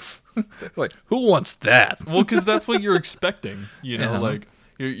 who wants that? Well, because that's what you're expecting,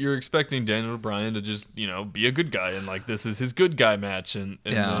 You're expecting Daniel Bryan to just, be a good guy, and this is his good guy match, and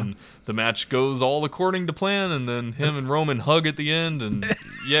then the match goes all according to plan, and then him and Roman hug at the end, and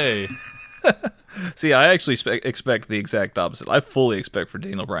yay. See, I actually expect the exact opposite. I fully expect for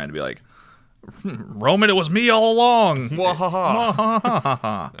Daniel Bryan to be like, Roman, it was me all along.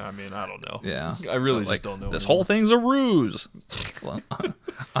 Mwahaha. I mean, I don't know. Yeah. I really just don't know. This whole thing's a ruse.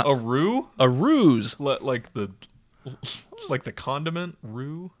 A ruse? A ruse. Like the condiment?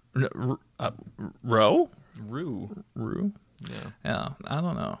 Roux? Roe? Roux. Yeah, I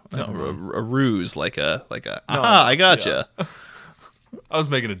don't know. No, a ruse, like a. No, I gotcha. Yeah. I was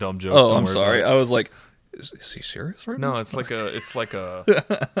making a dumb joke. Oh, I'm sorry. I was like, is he serious right now? No, it's like a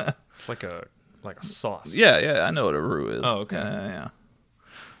sauce. Yeah, I know what a roux is. Oh, okay.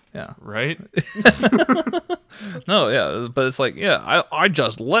 Yeah. Right? No, yeah, but it's I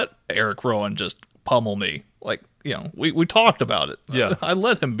just let Eric Rowan just pummel me. We talked about it. Yeah. I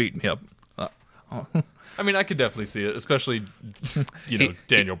let him beat me up. I mean, I could definitely see it, especially,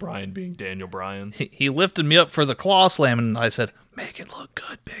 Daniel Bryan being Daniel Bryan. He lifted me up for the claw slam, and I said, make it look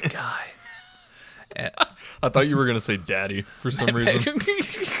good, big guy. I thought you were going to say daddy for some reason.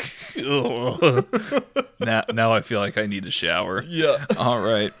 Now I feel like I need a shower. Yeah. All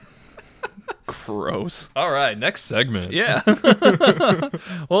right. Gross. All right, next segment. Yeah.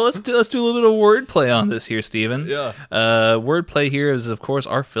 Well, let's do a little bit of wordplay on this here, Steven. Yeah. Wordplay here is, of course,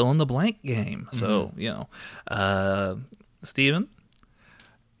 our fill in the blank game. So, Steven,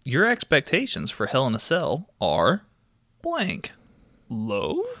 your expectations for Hell in a Cell are blank.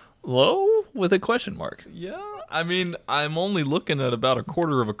 Low? Low? with a question mark. Yeah, I mean, I'm only looking at about a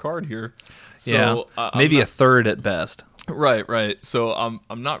quarter of a card here. So, Yeah, maybe a third at best. Right. So I'm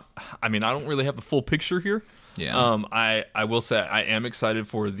not. I mean, I don't really have the full picture here. Yeah. I will say I am excited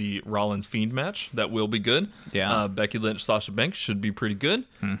for the Rollins Fiend match. That will be good. Yeah. Becky Lynch, Sasha Banks should be pretty good.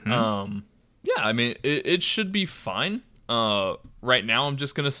 Yeah, I mean, it should be fine. Right now, I'm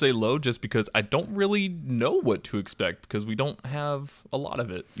just gonna say low, just because I don't really know what to expect because we don't have a lot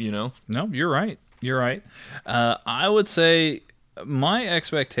of it. No, you're right. You're right. I would say my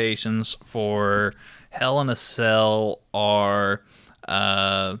expectations for Hell in a Cell are.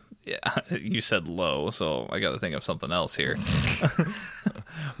 Yeah, you said low, so I got to think of something else here.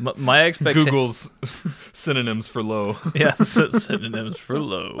 My expectation. Google's synonyms for low. Yes, synonyms for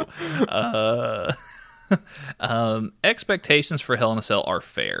low. Expectations for Hell in a Cell are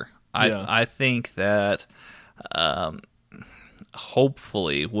fair. I think that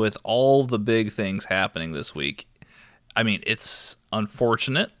hopefully, with all the big things happening this week, I mean, it's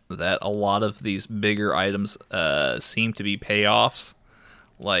unfortunate that a lot of these bigger items seem to be payoffs.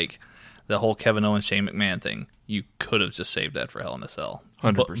 Like the whole Kevin Owens, Shane McMahon thing. You could have just saved that for Hell in a Cell.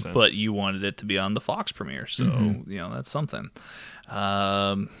 100%. But you wanted it to be on the Fox premiere, so, that's something.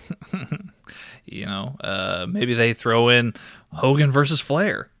 Maybe they throw in Hogan versus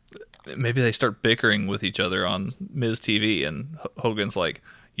Flair. Maybe they start bickering with each other on Miz TV, and Hogan's like,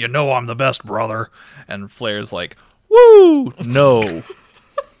 I'm the best, brother. And Flair's like, woo! No.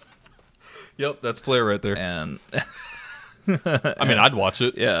 Yep, that's Flair right there. And... I mean, I'd watch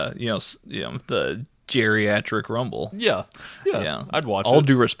it. Yeah, the geriatric rumble. Yeah, I'd watch it. All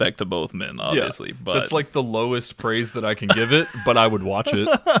due respect to both men, obviously, but that's like the lowest praise that I can give it, but I would watch it.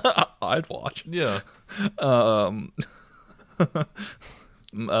 I'd watch. Yeah. But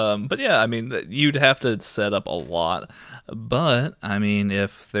yeah, I mean, you'd have to set up a lot. But I mean,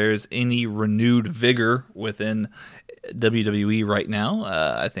 if there's any renewed vigor within WWE right now,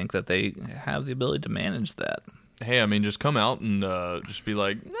 I think that they have the ability to manage that. Hey, I mean, just come out and just be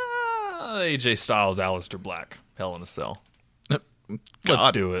like, AJ Styles, Aleister Black, Hell in a Cell.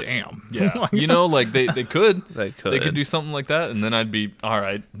 Let's do it. Damn. Yeah. Like they could. They could. They could do something like that, and then I'd be, all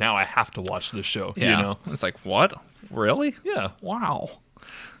right, now I have to watch this show. Yeah. It's like, what? Really? Yeah. Wow.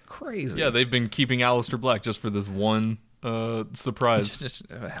 Crazy. Yeah, they've been keeping Aleister Black just for this one surprise. Just,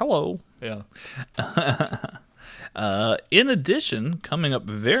 hello. Yeah. In addition, coming up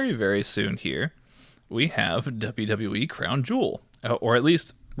very, very soon here, we have WWE Crown Jewel. Or at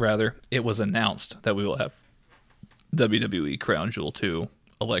least, rather, it was announced that we will have WWE Crown Jewel 2,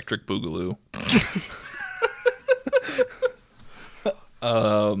 Electric Boogaloo.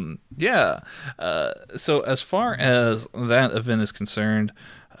 So as far as that event is concerned,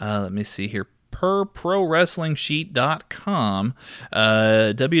 let me see here. Per ProWrestlingSheet.com,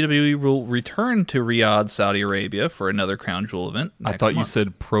 WWE will return to Riyadh, Saudi Arabia for another Crown Jewel event. I thought you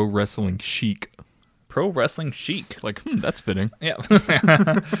said Pro Wrestling Chic. Pro Wrestling Chic. Like, that's fitting. Yeah.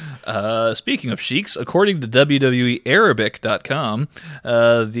 Speaking of sheiks, according to WWEArabic.com,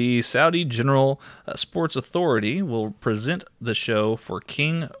 the Saudi General Sports Authority will present the show for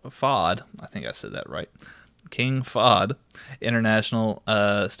King Fahd. I think I said that right. King Fahd International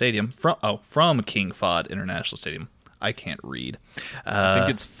Stadium. From King Fahd International Stadium. I can't read. I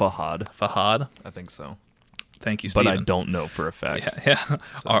think it's Fahad. Fahad? I think so. Thank you, Stephen. But I don't know for a fact. Yeah.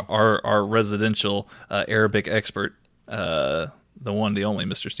 So. Our residential Arabic expert, the one, the only,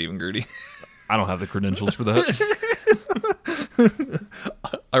 Mr. Stephen Gertie. I don't have the credentials for that.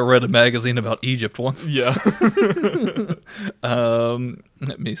 I read a magazine about Egypt once. Yeah.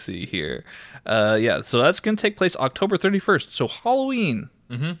 Let me see here. So that's going to take place October 31st. So Halloween.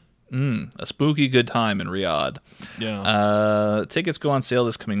 Mm-hmm. A spooky good time in Riyadh. Yeah. Tickets go on sale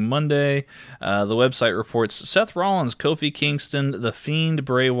this coming Monday. The website reports Seth Rollins, Kofi Kingston, The Fiend,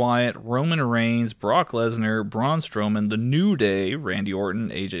 Bray Wyatt, Roman Reigns, Brock Lesnar, Braun Strowman, The New Day, Randy Orton,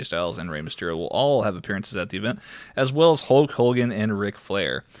 AJ Styles, and Rey Mysterio will all have appearances at the event, as well as Hulk Hogan and Ric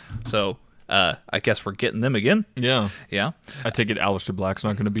Flair. So, I guess we're getting them again. Yeah. Yeah. I take it Aleister Black's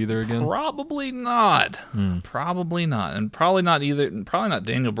not going to be there again? Probably not. Probably not. And probably not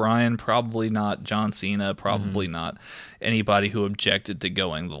Daniel Bryan, probably not John Cena, probably not anybody who objected to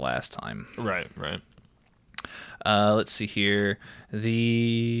going the last time. Right. Let's see here.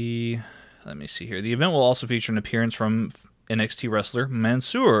 The event will also feature an appearance from NXT wrestler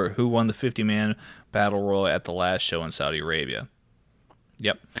Mansoor, who won the 50-man battle royal at the last show in Saudi Arabia.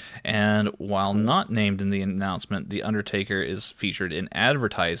 Yep. And while not named in the announcement, The Undertaker is featured in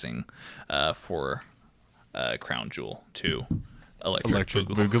advertising for Crown Jewel 2. Electric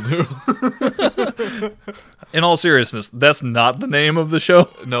Boogaloo. In all seriousness, that's not the name of the show.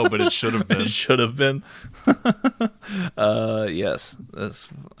 No, but it should have been. It should have been. Yes, that's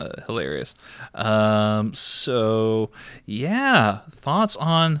hilarious. So, yeah, thoughts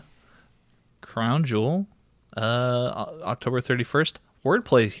on Crown Jewel, October 31st.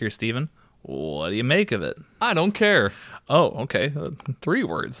 Wordplay here, Steven. What do you make of it? I don't care. Oh, okay. 3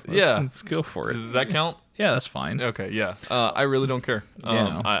 words. Let's go for it. Does that count? Yeah, that's fine. Okay, yeah. I really don't care.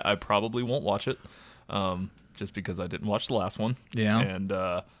 Yeah. I probably won't watch it, just because I didn't watch the last one. Yeah. And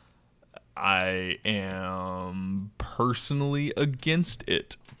I am personally against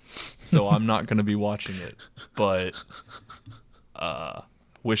it, so I'm not going to be watching it. But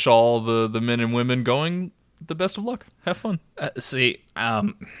wish all the men and women going the best of luck. Have fun.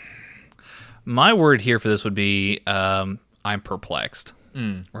 My word here for this would be I'm perplexed.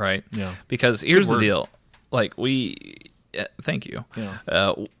 Right? Yeah. Because here's the word. deal. Like, thank you.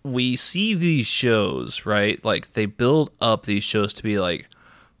 Yeah. We see these shows, right? Like, they build up these shows to be like,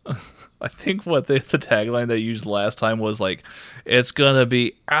 I think what the tagline they used last time was like, it's going to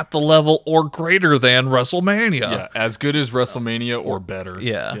be at the level or greater than WrestleMania. Yeah, as good as WrestleMania or better.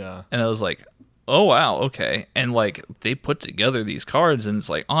 Yeah. Yeah. And I was like, oh, wow, okay. And, like, they put together these cards, and it's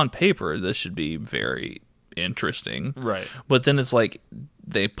like, on paper, this should be very interesting. Right. But then it's like,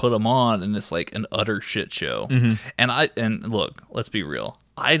 they put them on, and it's like an utter shit show. And look, let's be real.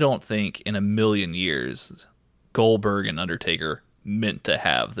 I don't think in a million years Goldberg and Undertaker meant to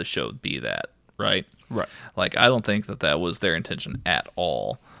have the show be that, right? Right. Like, I don't think that was their intention at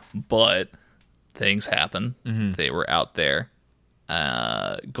all. But things happen. They were out there.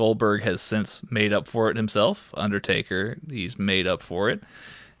 Goldberg has since made up for it himself. Undertaker, he's made up for it.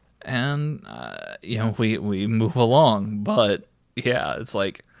 And, we move along. But, yeah, it's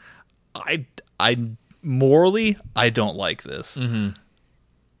like, I morally, I don't like this.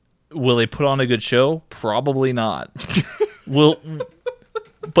 Will they put on a good show? Probably not.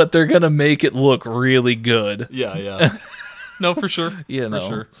 But they're going to make it look really good. Yeah. No, for sure. You know,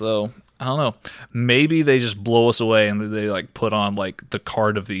 For sure. so I don't know. Maybe they just blow us away and they like put on like the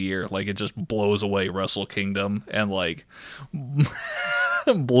card of the year. Like it just blows away Wrestle Kingdom and like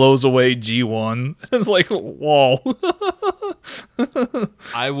blows away G1. It's like, whoa.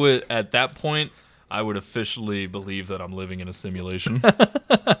 At that point, I would officially believe that I'm living in a simulation.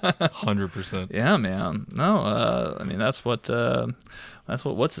 100%. Yeah, man. No, I mean that's what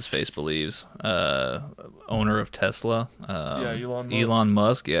what's his face believes. Owner of Tesla. Elon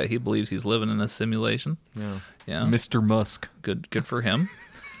Musk. Yeah, he believes he's living in a simulation. Yeah. Mr. Musk. Good for him.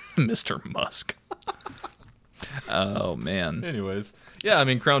 Mr. Musk. Oh man. Anyways, yeah, I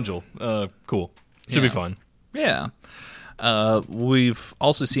mean Crown Jewel, cool. Should be fun. Yeah. We've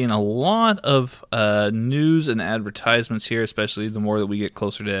also seen a lot of news and advertisements here, especially the more that we get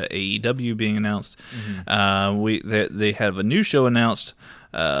closer to AEW being announced. They have a new show announced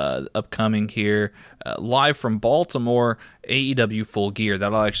upcoming here, live from Baltimore, AEW Full Gear.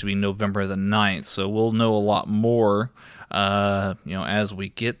 That'll actually be November the 9th, so we'll know a lot more as we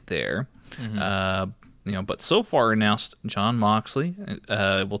get there. But so far announced, Jon Moxley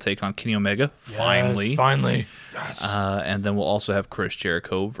will take on Kenny Omega. Finally. Yes. And then we'll also have Chris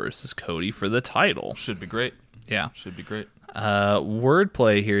Jericho versus Cody for the title. Should be great. Yeah. Should be great.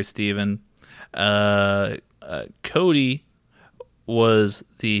 Wordplay here, Steven. Cody was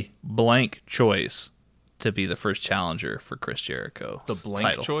the blank choice to be the first challenger for Chris Jericho. The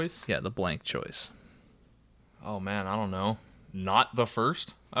blank choice? Yeah, the blank choice. Oh, man, I don't know. Not the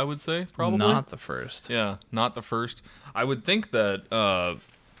first, I would say, probably. Not the first. Yeah, not the first. I would think that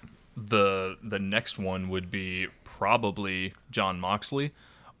the next one would be probably Jon Moxley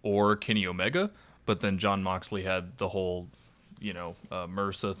or Kenny Omega, but then Jon Moxley had the whole,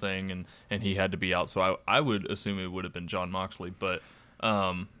 MRSA thing, and he had to be out, so I would assume it would have been Jon Moxley, but,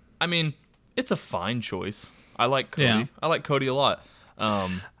 I mean, it's a fine choice. I like Cody. Yeah. I like Cody a lot.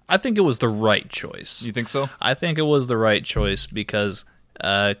 I think it was the right choice. You think so? I think it was the right choice because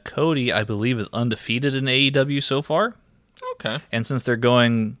Cody, I believe, is undefeated in AEW so far. Okay. And since they're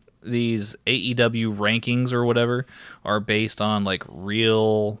going, these AEW rankings or whatever are based on like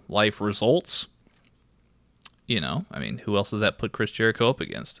real life results. I mean, who else does that put Chris Jericho up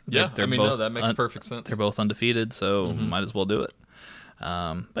against? Yeah, that makes perfect sense. They're both undefeated, so might as well do it.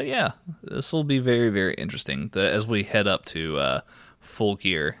 But yeah, this will be very, very interesting as we head up to Full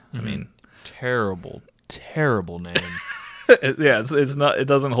Gear. I mean, terrible name. Yeah, it's not. It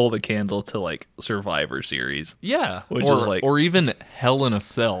doesn't hold a candle to like Survivor Series. Yeah, which is like, or even Hell in a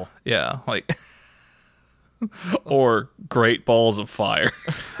Cell. Yeah, like, or Great Balls of Fire.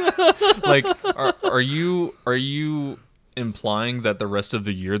 Like, are you implying that the rest of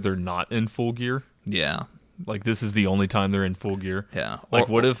the year they're not in full gear. Yeah. Like, this is the only time they're in full gear. Yeah. Like,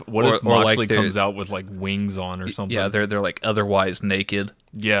 what if or Moxley like comes out with like wings on or something? Yeah, they're like otherwise naked.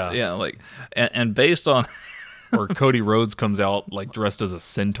 Yeah. Yeah, like and based on Or Cody Rhodes comes out like dressed as a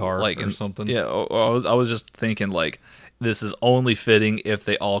centaur like or something. Yeah, I was just thinking like this is only fitting if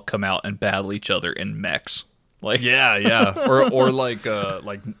they all come out and battle each other in mechs. Like Yeah. or like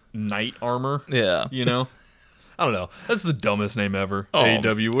knight armor. Yeah. You know? I don't know. That's the dumbest name ever. Oh.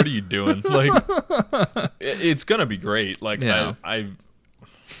 AEW, what are you doing? Like, it's gonna be great. Like, Yeah.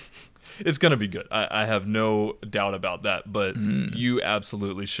 It's gonna be good. I have no doubt about that. But you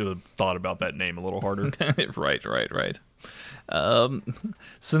absolutely should have thought about that name a little harder. Right.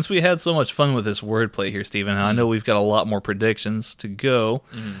 Since we had so much fun with this wordplay here, Steven, and I know we've got a lot more predictions to go,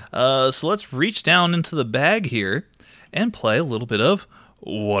 so let's reach down into the bag here and play a little bit of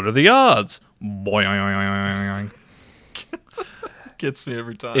What Are the Odds? Boing. Gets me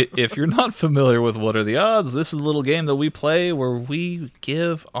every time. If you're not familiar with What Are the Odds, this is a little game that we play where we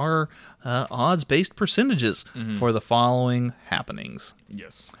give our odds-based percentages for the following happenings.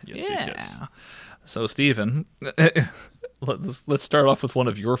 Yes. So, Steven, let's start off with one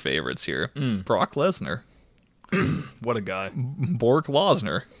of your favorites here. Brock Lesnar. What a guy. Bork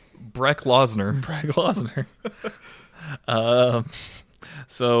Lesnar. Breck Lesnar. Brock Lesnar.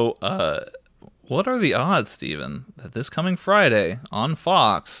 What are the odds, Steven, that this coming Friday on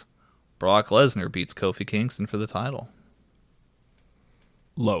Fox, Brock Lesnar beats Kofi Kingston for the title?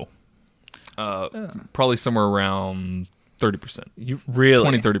 Low. Probably somewhere around 30%. You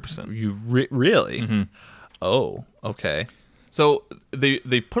really? 20-30%. You really? Oh, okay. So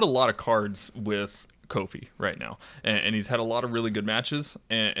they've put a lot of cards with Kofi right now, and he's had a lot of really good matches,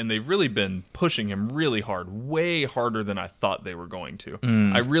 and they've really been pushing him really hard, way harder than I thought they were going to.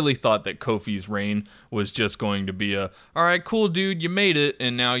 I really thought that Kofi's reign was just going to be all right, cool, dude, you made it,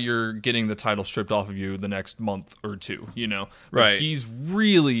 and now you're getting the title stripped off of you the next month or two, you know? But right. he's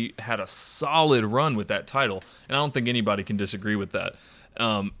really had a solid run with that title, and I don't think anybody can disagree with that.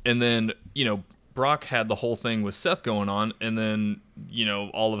 And then, you know, Brock had the whole thing with Seth going on, and then, you know,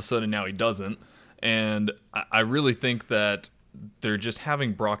 all of a sudden now he doesn't. And I really think that they're just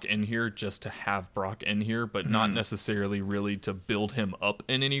having Brock in here just to have Brock in here, but not necessarily really to build him up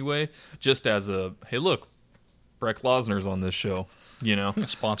in any way. Just as a, hey, look, Brock Lesnar's on this show, you know?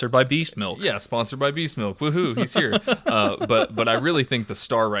 Sponsored by Beast Milk. Yeah, sponsored by Beast Milk. Woohoo, he's here. But I really think the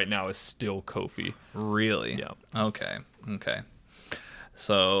star right now is still Kofi. Really? Yeah. Okay.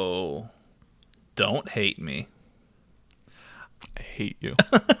 So, don't hate me. I hate you.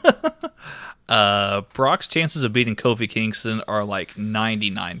 Brock's chances of beating Kofi Kingston are like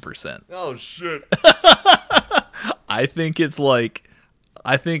 99%. Oh, shit. I think it's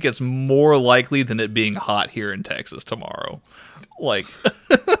more likely than it being hot here in Texas tomorrow. Like,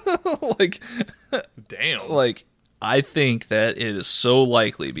 Damn. like, I think that it is so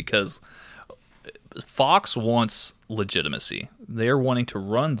likely because Fox wants legitimacy. They're wanting to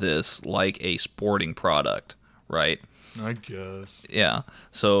run this like a sporting product, right? I guess. Yeah.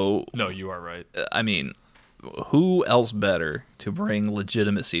 So, No, you are right. I mean, who else better to bring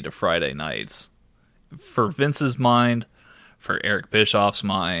legitimacy to Friday nights? For Vince's mind, for Eric Bischoff's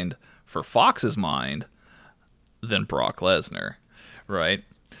mind, for Fox's mind, than Brock Lesnar, right?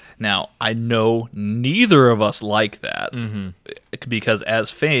 Now, I know neither of us like that because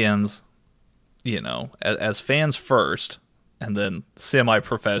as fans, you know, as fans first, and then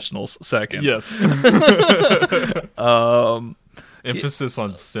semi-professionals second. Yes. Emphasis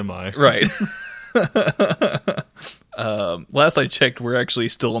on semi. Right. Last I checked, we're actually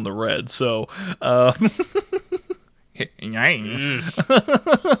still in the red, so it's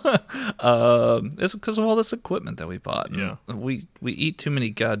because of all this equipment that we bought. And Yeah. we eat too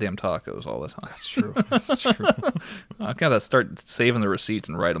many goddamn tacos all the time. That's true. That's true. I've got to start saving the receipts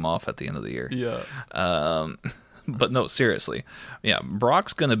and write them off at the end of the year. Yeah. But no, seriously. Yeah,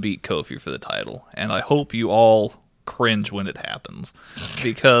 Brock's going to beat Kofi for the title, and I hope you all cringe when it happens,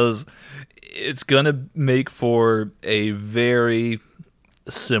 because it's going to make for a very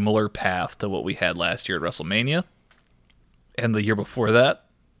similar path to what we had last year at WrestleMania, and the year before that,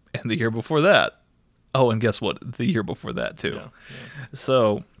 and the year before that. Oh, and guess what? The year before that, too. Yeah.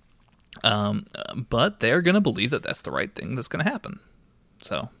 So, but they're going to believe that that's the right thing that's going to happen.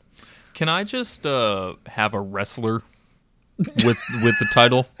 So... Can I just have a wrestler with the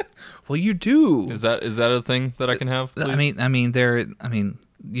title? Well, you do. Is that a thing that I can have? Please? I mean,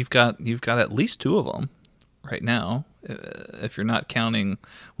 you've got at least two of them right now. If you're not counting,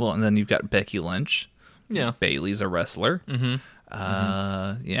 well, and then you've got Becky Lynch. Yeah. Bayley's a wrestler. Mm-hmm.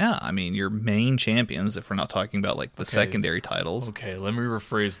 Yeah, I mean, your main champions, if we're not talking about like the secondary titles. Okay, let me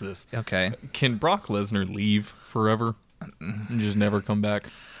rephrase this. Okay. Can Brock Lesnar leave forever and just never come back?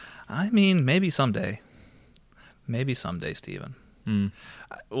 I mean, maybe someday. Maybe someday, Steven.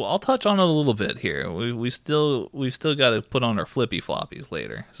 Well, I'll touch on it a little bit here. We've still got to put on our flippy floppies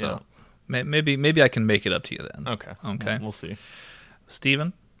later. So maybe I can make it up to you then. Okay. Okay. We'll see.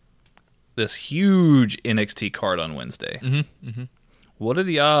 Steven, this huge NXT card on Wednesday. What are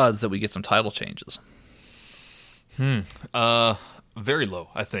the odds that we get some title changes? Very low,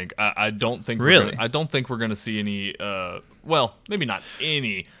 I think. I don't think Really? I don't think we're going to see any. Well, maybe not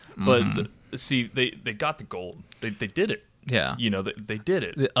any, but see, they got the gold. They did it. Yeah. You know, they did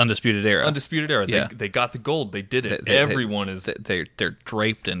it. The Undisputed Era. Undisputed Era. Yeah. They got the gold. They did it. They- Everyone is. They're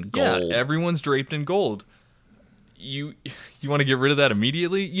draped in gold. Yeah, everyone's draped in gold. You want to get rid of that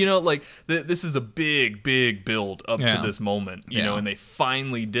immediately? You know, like this is a big build up to this moment. You know, and they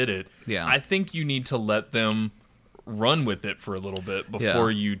finally did it. Yeah. I think you need to let them run with it for a little bit before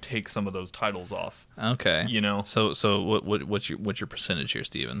you take some of those titles off. Okay. You know. So what's your percentage here,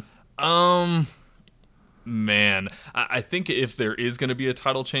 Steven? Man, I think if there is going to be a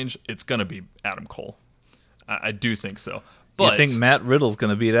title change, it's going to be Adam Cole. I do think so. But You think Matt Riddle's going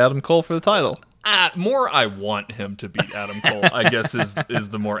to beat Adam Cole for the title? more I want him to beat Adam Cole, I guess is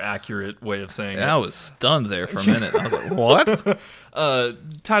the more accurate way of saying it. I was stunned there for a minute. I was like, what?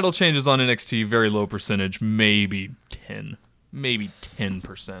 Title changes on NXT, very low percentage, maybe 10%. Maybe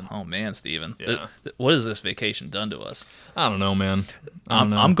 10%. Oh, man, Steven. Yeah. What has this vacation done to us? I don't know, man. I don't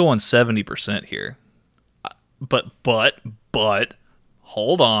know. I'm going 70% here. But,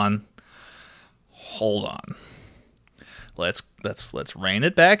 hold on. Let's rein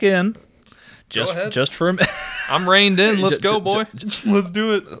it back in. ahead. Just for a minute. I'm reined in. Let's go, boy. Let's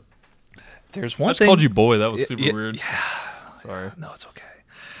do it. There's I one just thing. called you boy. That was super Yeah, weird. Yeah. Sorry. No, it's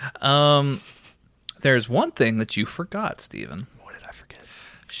okay. There's one thing that you forgot, Steven. What did I forget?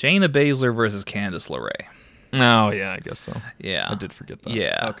 Shayna Baszler versus Candice LeRae. Oh, yeah, I guess so. Yeah. I did forget that.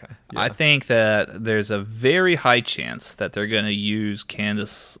 Yeah. Okay. I think that there's a very high chance that they're going to use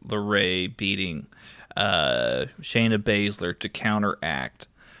Candice LeRae beating Shayna Baszler to counteract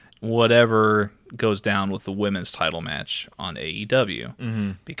whatever goes down with the women's title match on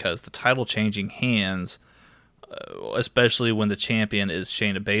AEW. Because the title changing hands, especially when the champion is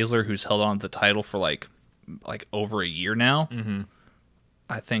Shayna Baszler, who's held on to the title for like over a year now.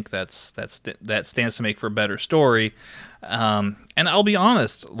 I think that stands to make for a better story. And I'll be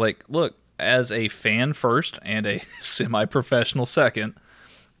honest, like, look, as a fan first and a semi-professional second,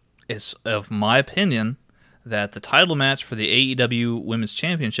 it's of my opinion that the title match for the AEW Women's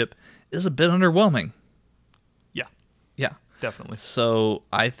Championship is a bit underwhelming. Yeah, Yeah. definitely. So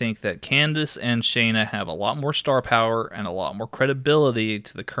I think that Candice and Shayna have a lot more star power and a lot more credibility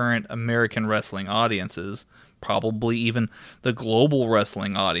to the current American wrestling audiences, probably even the global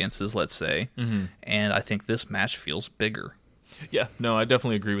wrestling audiences, let's say. And I think this match feels bigger. Yeah, no, I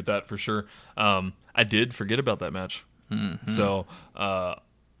definitely agree with that for sure. I did forget about that match. So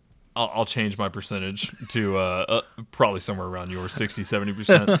I'll change my percentage to probably somewhere around yours,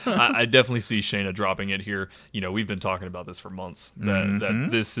 60-70%. I definitely see Shayna dropping it here. You know, we've been talking about this for months, that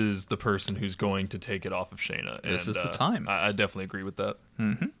this is the person who's going to take it off of Shayna. This is the time. I definitely agree with that.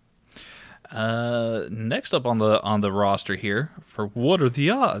 Next up on the roster here, for what are the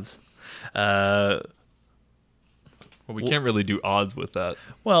odds? Well, we can't really do odds with that.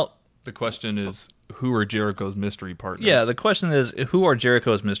 Well, The question is, who are Jericho's mystery partners? yeah, the question is, who are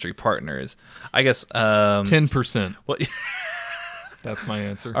Jericho's mystery partners? I guess 10%. What? That's my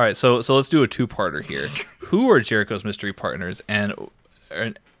answer. All right, so let's do a two-parter here. Who are Jericho's mystery partners,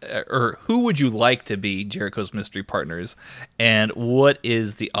 or who would you like to be Jericho's mystery partners, and what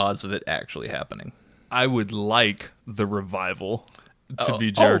is the odds of it actually happening? I would like the Revival to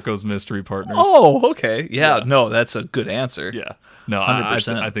be Jericho's mystery partners. Oh, okay. Yeah, no, that's a good answer. Yeah. No,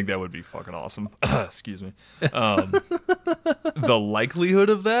 100%. I think that would be fucking awesome. Excuse me. The likelihood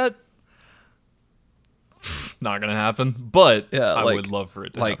of that, not going to happen, but Yeah, I like- would love for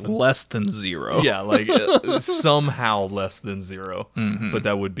it to Like happen. less than zero. Yeah, like somehow less than zero, but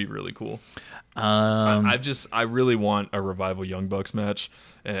that would be really cool. I really want a Revival Young Bucks match,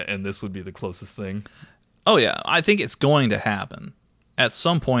 and this would be the closest thing. Oh, yeah. I think it's going to happen. At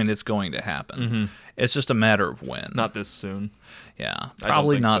some point, it's going to happen. It's just a matter of when. Not this soon. Yeah,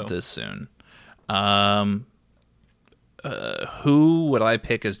 probably think not so. this soon. Who would I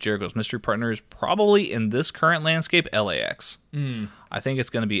pick as Jericho's mystery partners? Probably in this current landscape, LAX. I think it's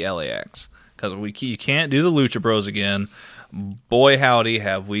going to be LAX because you can't do the Lucha Bros again. Boy, howdy,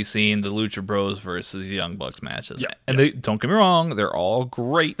 have we seen the Lucha Bros versus Young Bucks matches. Yeah, and They, don't get me wrong, they're all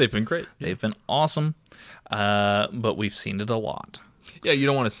great. They've been great. They've been awesome, but we've seen it a lot. Yeah, you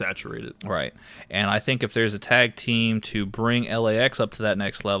don't want to saturate it. Right. And I think if there's a tag team to bring LAX up to that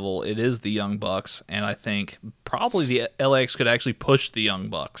next level, it is the Young Bucks. And I think probably the LAX could actually push the Young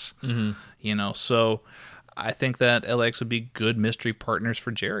Bucks. Mm-hmm. So I think that LAX would be good mystery partners for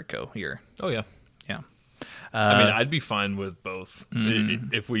Jericho here. Oh, yeah. Yeah. I mean, I'd be fine with both.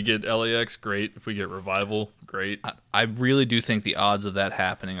 If we get LAX, great. If we get Revival, great. I really do think the odds of that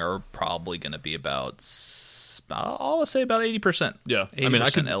happening are probably going to be about, I'll say about 80%. Yeah. I mean, I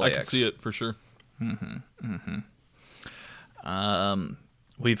could LAX. see it for sure.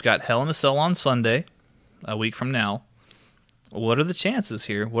 We've got Hell in a Cell on Sunday, a week from now. What are the chances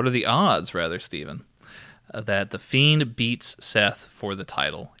here? What are the odds, rather, Steven, that The Fiend beats Seth for the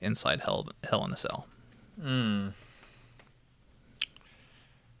title inside Hell in a Cell? Can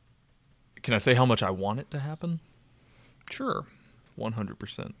I say how much I want it to happen? Sure.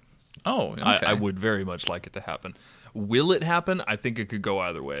 100%. Oh, okay. I would very much like it to happen. Will it happen? I think it could go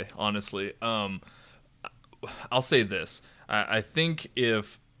either way, honestly. I'll say this. I think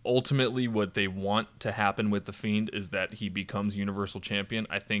if ultimately what they want to happen with The Fiend is that he becomes Universal Champion,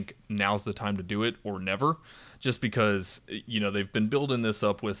 I think now's the time to do it or never. Just because, they've been building this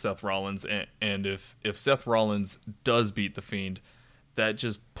up with Seth Rollins, and if Seth Rollins does beat The Fiend, that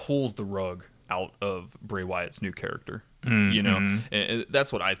just pulls the rug out of Bray Wyatt's new character. And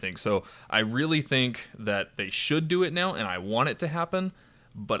that's what I think. So I really think that they should do it now, and I want it to happen,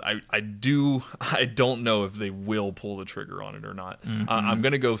 but I don't know if they will pull the trigger on it or not. I'm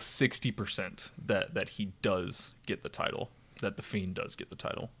going to go 60% that he does get the title, that The Fiend does get the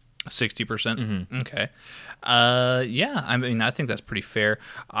title. 60%? Mm-hmm. Okay. Yeah, I mean, I think that's pretty fair.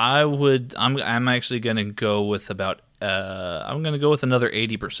 I'm actually going to go with about, I'm going to go with another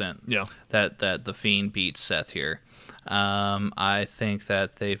 80%. Yeah. That The Fiend beats Seth here. I think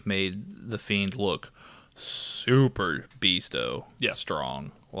that they've made The Fiend look super beasto. Yeah.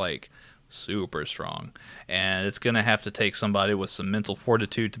 Strong. Like, super strong. And it's going to have to take somebody with some mental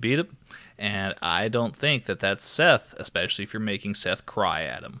fortitude to beat him. And I don't think that that's Seth, especially if you're making Seth cry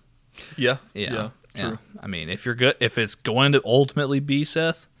at him. Yeah. True. I mean, if it's going to ultimately be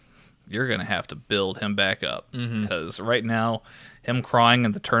Seth, you're going to have to build him back up. Because right now, him crying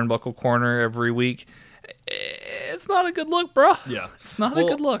in the turnbuckle corner every week, it's not a good look, bro. Yeah. It's not a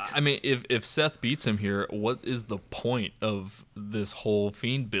good look. I mean, if Seth beats him here, what is the point of this whole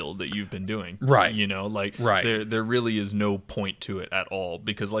Fiend build that you've been doing? Right. Right. There really is no point to it at all.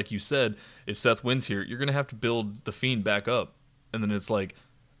 Because like you said, if Seth wins here, you're going to have to build the Fiend back up. And then it's like,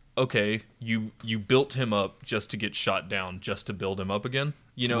 okay, you built him up just to get shot down, just to build him up again.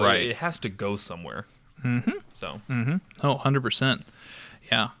 Right. It has to go somewhere. So. Oh, 100%.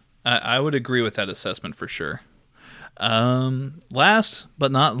 Yeah. I would agree with that assessment for sure. Last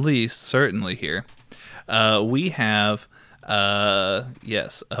but not least, certainly here, we have, a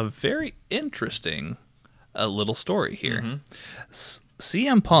very interesting little story here.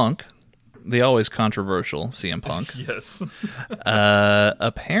 CM Punk, the always controversial CM Punk. Yes.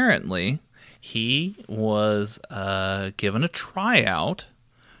 Apparently, he was given a tryout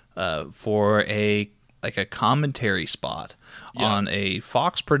for a commentary spot on a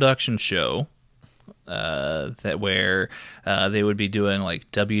Fox production show where they would be doing like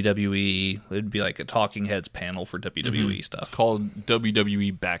WWE. It would be like a Talking Heads panel for WWE stuff. It's called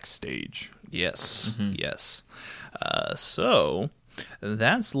WWE Backstage. Yes, yes. So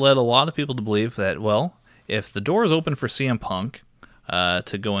that's led a lot of people to believe that, well, if the door is open for CM Punk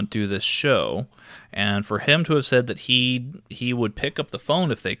to go and do this show, and for him to have said that he would pick up the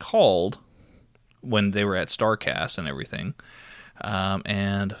phone if they called when they were at StarCast and everything,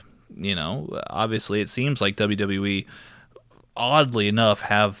 and obviously it seems like WWE, oddly enough,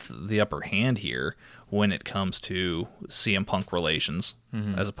 have the upper hand here when it comes to CM Punk relations,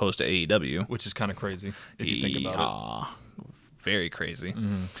 as opposed to AEW. Which is kind of crazy, if you think about it. Very crazy.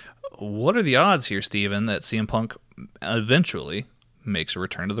 What are the odds here, Steven, that CM Punk eventually makes a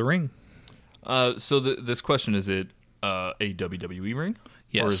return to the ring? So this question, is it a WWE ring?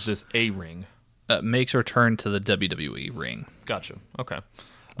 Yes. Or is this a ring? Makes a return to the WWE ring. Gotcha. Okay.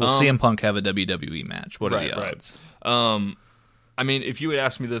 Will CM Punk have a WWE match? What are the odds? Right. I mean, if you had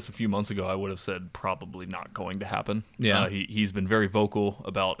asked me this a few months ago, I would have said probably not going to happen. Yeah. He's been very vocal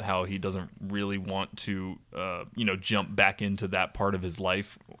about how he doesn't really want to, jump back into that part of his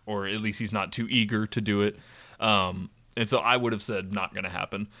life, or at least he's not too eager to do it. And so I would have said not going to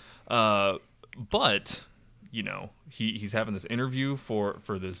happen. But he's having this interview for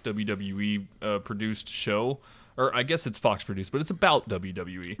this WWE produced show, or I guess it's Fox produced, but it's about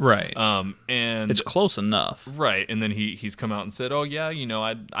WWE, Right. And It's close enough. right, and then he's come out and said, oh yeah,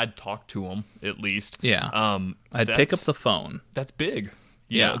 I'd talk to him at least. Yeah. I'd pick up the phone. That's big.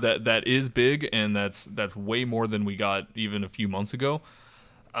 Yeah. That is big, and that's way more than we got even a few months ago.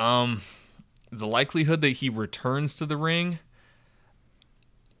 The likelihood that he returns to the ring,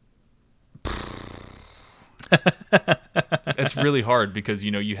 it's really hard because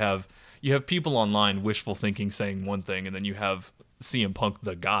you have people online wishful thinking saying one thing, and then you have CM Punk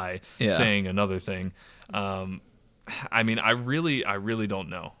the guy saying another thing. I mean, I really don't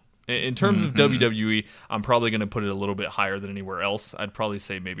know. In terms of WWE, I'm probably going to put it a little bit higher than anywhere else. I'd probably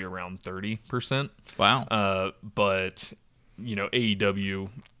say maybe around 30%. Wow. But AEW,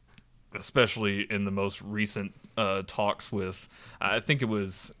 especially in the most recent talks with, I think it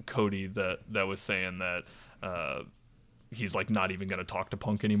was Cody that was saying that he's like not even going to talk to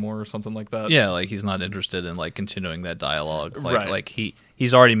Punk anymore or something like that. Yeah, like he's not interested in like continuing that dialogue. Right. Like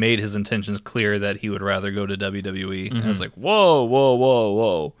he's already made his intentions clear that he would rather go to WWE. And I was like,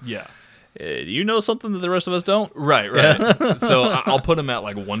 whoa. Yeah. You know something that the rest of us don't? Right. So I'll put him at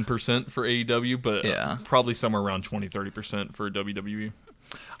like 1% for AEW, but probably somewhere around 20-30% for WWE.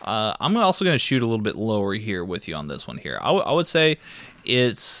 I'm also going to shoot a little bit lower here with you on this one here. I would say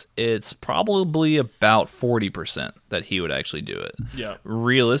it's probably about 40% that he would actually do it. Yeah.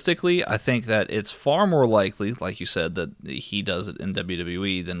 Realistically, I think that it's far more likely, like you said, that he does it in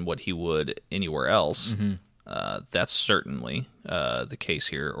WWE than what he would anywhere else. That's certainly the case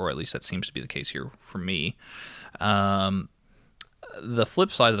here, or at least that seems to be the case here for me. The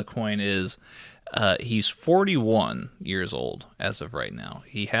flip side of the coin is he's 41 years old as of right now.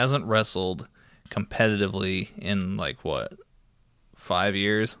 He hasn't wrestled competitively in 5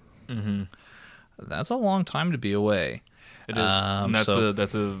 years. Mm-hmm. That's a long time to be away. It is. And that's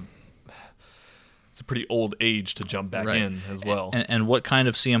a pretty old age to jump back in as well. And what kind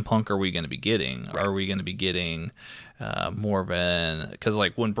of CM Punk are we going to be getting? Right. Are we going to be getting more of an... Because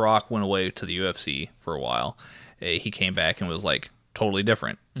when Brock went away to the UFC for a while, he came back and was totally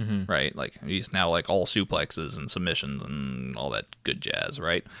different, right? He's now all suplexes and submissions and all that good jazz,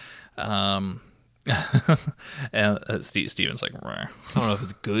 right? And Steven's like, I don't know if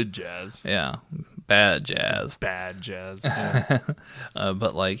it's good jazz. Yeah, bad jazz. It's bad jazz. Yeah.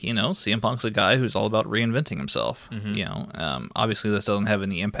 But CM Punk's a guy who's all about reinventing himself. Obviously this doesn't have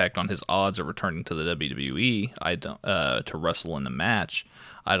any impact on his odds of returning to the WWE. To wrestle in the match,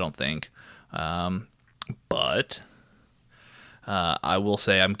 I don't think. But I will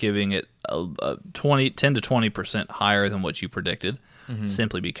say I'm giving it a 10 to 20% higher than what you predicted,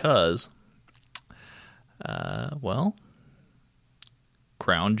 simply because.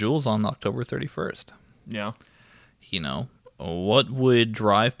 Crown Jewels on October 31st. Yeah. What would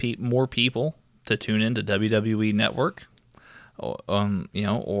drive more people to tune into WWE Network?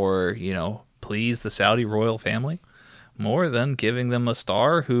 Or please the Saudi royal family more than giving them a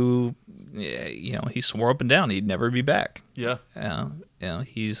star who, he swore up and down he'd never be back. Yeah.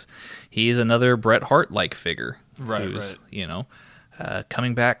 He's another Bret Hart-like figure. Right, who's,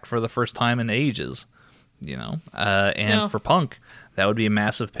 coming back for the first time in ages. For Punk, that would be a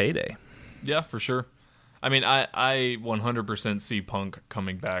massive payday. Yeah, for sure. I mean, I 100% see Punk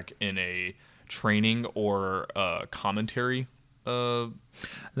coming back in a training or commentary that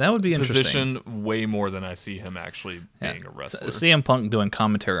would be interesting. Position way more than I see him actually being a wrestler. CM Punk doing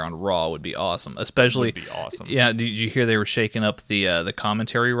commentary on Raw would be awesome, especially. Would be awesome. Yeah, did you hear they were shaking up the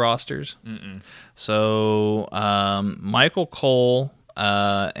commentary rosters? Mm-mm. So Michael Cole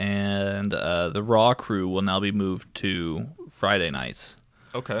and the Raw crew will now be moved to Friday nights.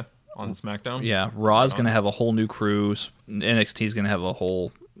 Okay, on SmackDown. Yeah, Raw's going to have a whole new crew. NXT's going to have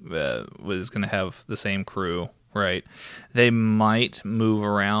is going to have the same crew. Right, they might move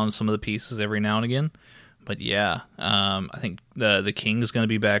around some of the pieces every now and again, but yeah, I think the King's going to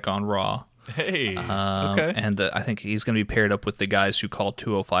be back on Raw. Hey, okay, and I think he's going to be paired up with the guys who called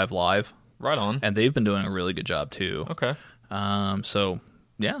 205 Live. Right on, and they've been doing a really good job too. Okay, so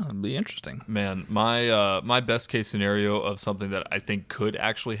yeah, it'll be interesting. Man, my best case scenario of something that I think could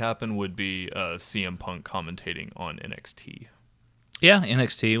actually happen would be CM Punk commentating on NXT. Yeah,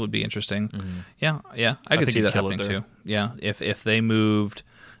 NXT would be interesting. Mm-hmm. Yeah, I could see that happening too. Yeah, if they moved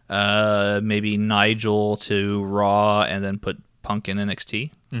maybe Nigel to Raw and then put Punk in NXT,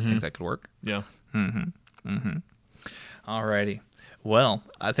 I think that could work. Yeah. Alrighty. Well,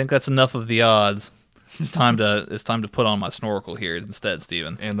 I think that's enough of the odds. It's time to put on my snorkel here instead,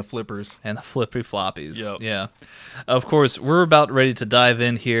 Steven. And the flippers. And the flippy floppies. Yep. Yeah. Of course, we're about ready to dive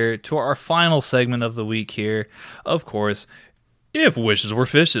in here to our final segment of the week here. Of course, if wishes were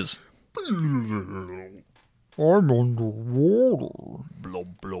fishes. I'm underwater.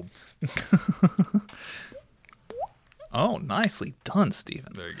 Blub, blub. Oh, nicely done,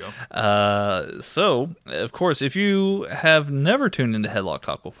 Steven. There you go. So, of course, if you have never tuned into Headlock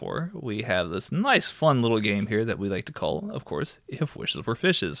Talk before, we have this nice, fun little game here that we like to call, of course, If Wishes Were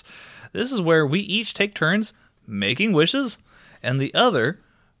Fishes. This is where we each take turns making wishes, and the other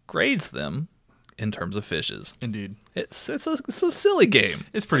grades them in terms of fishes. Indeed. It's a silly game.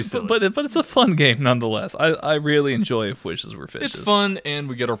 It's pretty silly. But it's a fun game nonetheless. I really enjoy If Wishes Were Fishes. It's fun, and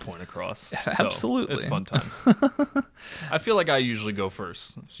we get our point across. So Absolutely. it's fun times. I feel like I usually go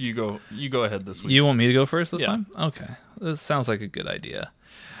first. So you go ahead this week. You want me to go first this Yeah. time? Okay. This sounds like a good idea.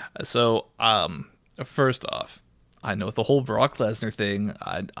 So, first off, I know the whole Brock Lesnar thing.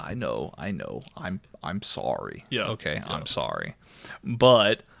 I know. I'm sorry. Yeah. Okay, Yeah. I'm sorry.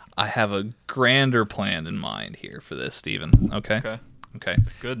 But I have a grander plan in mind here for this, Steven. Okay? Okay.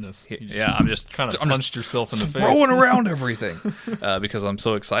 Goodness. Yeah, I'm just kind of I'm punched yourself in the face. throwing around everything because I'm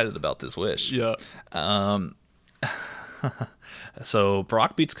so excited about this wish. Yeah. So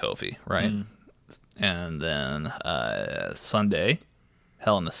Brock beats Kofi, right? And then Sunday,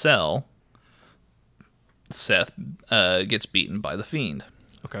 Hell in a Cell, Seth gets beaten by The Fiend,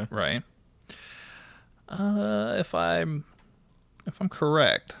 Okay. right? If I'm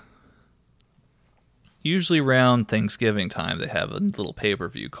correct, usually around Thanksgiving time they have a little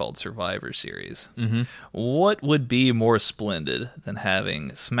pay-per-view called Survivor Series. Mm-hmm. What would be more splendid than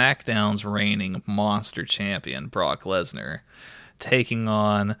having SmackDown's reigning monster champion Brock Lesnar taking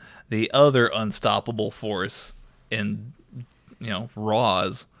on the other unstoppable force in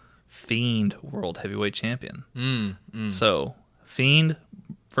Raw's Fiend World Heavyweight Champion? So Fiend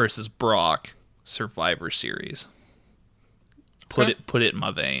versus Brock Survivor Series. Put it in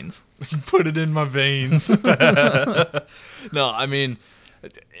my veins. Put it in my veins. No, I mean,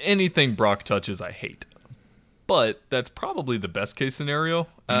 anything Brock touches, I hate. But that's probably the best case scenario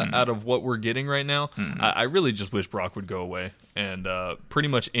out of what we're getting right now. I really just wish Brock would go away. And pretty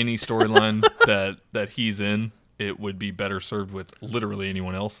much any storyline that he's in, it would be better served with literally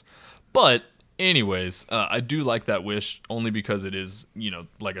anyone else. But anyways, I do like that wish only because it is,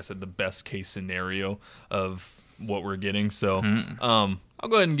 like I said, the best case scenario of what we're getting. So I'll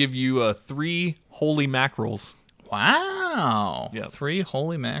go ahead and give you 3 holy mackerels. Wow. Yeah. 3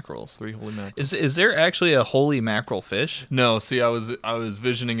 holy mackerels. 3 holy mackerels. Is there actually a holy mackerel fish? No, see, I was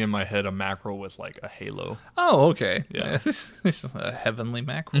visioning in my head a mackerel with like a halo. Oh, okay. Yeah. This is a heavenly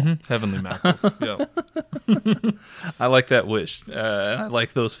mackerel. Heavenly mackerels. Yeah. I like that wish. I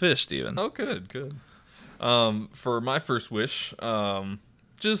like those fish, Steven. Oh, good. For my first wish,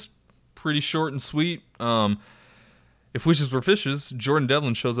 just pretty short and sweet. If wishes were fishes, Jordan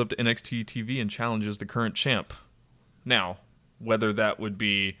Devlin shows up to NXT TV and challenges the current champ. Now, whether that would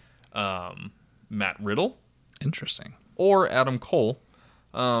be Matt Riddle Interesting. or Adam Cole,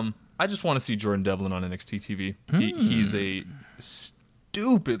 I just want to see Jordan Devlin on NXT TV. He's a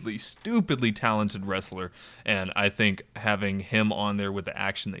stupidly talented wrestler, and I think having him on there with the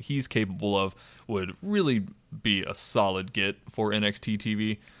action that he's capable of would really be a solid get for NXT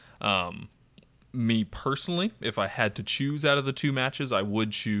TV. Me personally, if I had to choose out of the 2 matches, I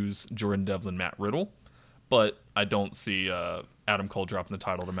would choose Jordan Devlin, Matt Riddle, but I don't see Adam Cole dropping the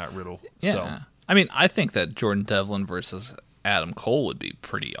title to Matt Riddle. Yeah. So I mean, I think that Jordan Devlin versus Adam Cole would be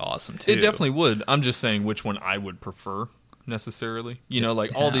pretty awesome, too. it definitely would. I'm just saying which one I would prefer necessarily.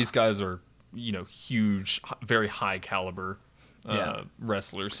 All these guys are, huge, very high caliber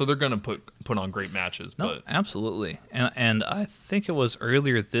wrestlers, so they're gonna put on great matches. No, But absolutely. And I think it was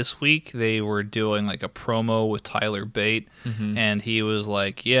earlier this week they were doing like a promo with Tyler Bate, and he was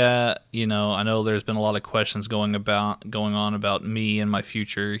like, I know there's been a lot of questions going on about me and my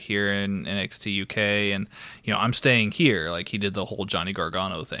future here in NXT UK, and I'm staying here. Like he did the whole Johnny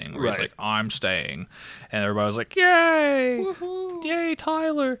Gargano thing where he's Right. like, I'm staying, and everybody was like, yay, Woohoo. yay,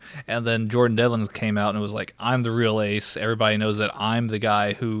 Tyler. And then Jordan Devlin came out and was like, I'm the real ace. Everybody knows that I'm the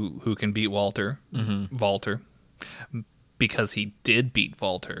guy who can beat Walter, because he did beat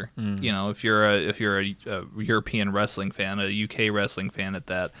Walter. If you're a European wrestling fan, a UK wrestling fan at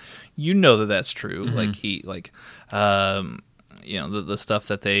that, that's true. Like the stuff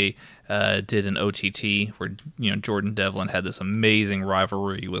that they did in OTT, where Jordan Devlin had this amazing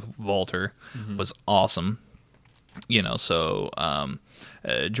rivalry with Walter, was awesome. Jordan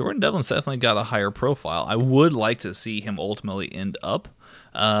Devlin's definitely got a higher profile. I would like to see him ultimately end up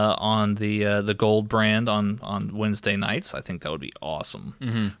on the gold brand on Wednesday nights. I think that would be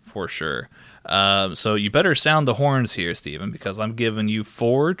awesome for sure. So you better sound the horns here, Steven, because I'm giving you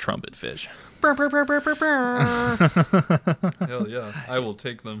 4 trumpet fish. Hell yeah, I will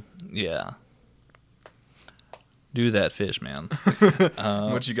take them. Yeah. Do that, fish man.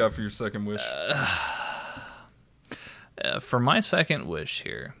 What you got for your second wish? For my second wish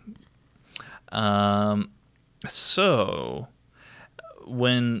here, so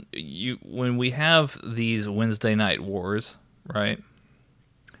when we have these Wednesday night wars, right?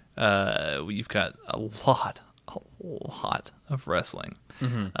 You've got a lot of wrestling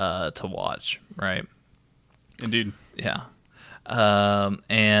to watch, right? Indeed. Yeah.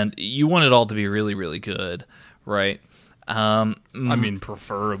 And you want it all to be really, really good, right? I mean,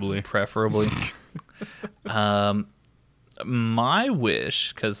 preferably. My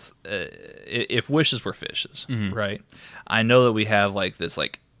wish, because if wishes were fishes, right? I know that we have like this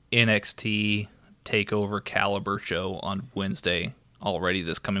like NXT Takeover caliber show on Wednesday already,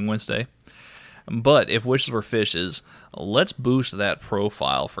 this coming Wednesday. But if wishes were fishes, let's boost that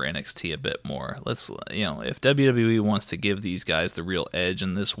profile for NXT a bit more. Let's, if WWE wants to give these guys the real edge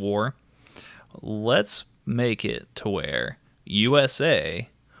in this war, let's make it to where USA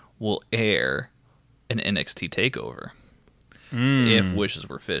will air an NXT Takeover. If wishes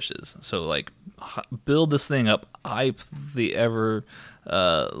were fishes. So, like, build this thing up, hype the ever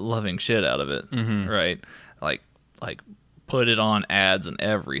loving shit out of it, right? Like, put it on ads and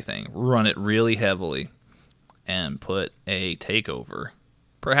everything. Run it really heavily, and put a takeover,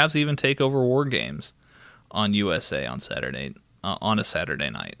 perhaps even takeover War Games, on USA on Saturday, on a Saturday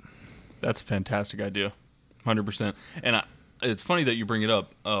night. That's a fantastic idea, 100%. And it's funny that you bring it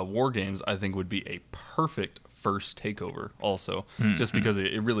up. War Games, I think, would be a perfect first takeover also, just because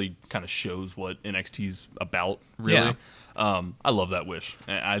it really kind of shows what NXT's about, really. Yeah. I love that wish.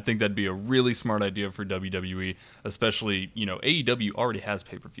 I think that'd be a really smart idea for WWE, especially, AEW already has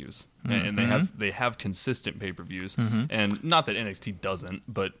pay-per-views, and they have consistent pay-per-views, and not that NXT doesn't,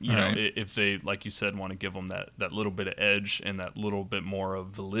 but if they, like you said, want to give them that little bit of edge and that little bit more of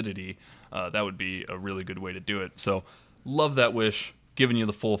validity, that would be a really good way to do it. So love that wish, giving you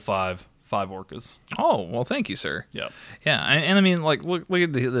the full 5 orcas. Oh, well, thank you, sir. Yeah. Yeah, and I mean, like, look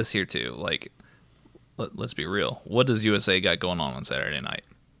at this here, too. Like, let's be real. What does USA got going on Saturday night?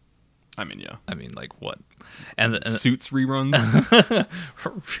 I mean, yeah. I mean, like, what? And Suits reruns?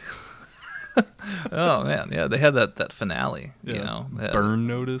 Oh, man, yeah, they had that finale, Burn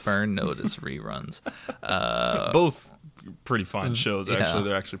Notice reruns. Both pretty fine shows, actually.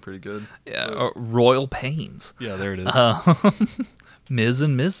 They're actually pretty good. Yeah, Royal Pains. Yeah, there it is. Ms.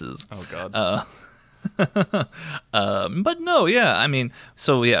 and Mrs. Oh, God. But no, yeah, I mean,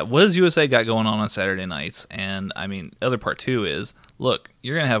 so yeah, what does USA got going on Saturday nights? And I mean, the other part too is, look,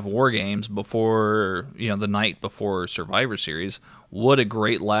 you're going to have War Games before, the night before Survivor Series. What a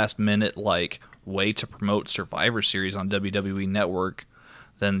great last minute, way to promote Survivor Series on WWE Network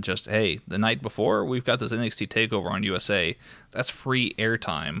than just, hey, the night before, we've got this NXT TakeOver on USA. That's free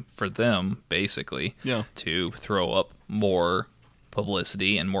airtime for them, basically, to throw up more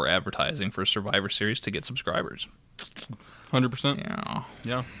publicity and more advertising for Survivor Series to get subscribers. 100%.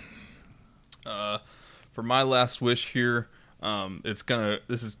 Yeah. For my last wish here,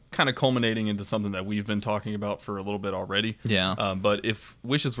 this is kind of culminating into something that we've been talking about for a little bit already. Yeah. But if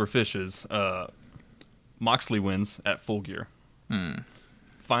wishes were fishes, Moxley wins at Full Gear.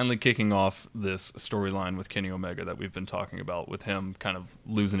 Finally kicking off this storyline with Kenny Omega that we've been talking about, with him kind of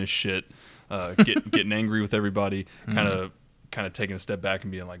losing his shit, getting angry with everybody, kind of taking a step back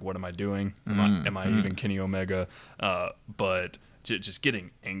and being like, what am I doing? Am I even Kenny Omega? But just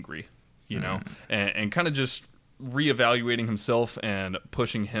getting angry, and kind of just reevaluating himself and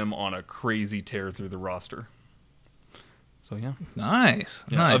pushing him on a crazy tear through the roster. So, yeah. Nice.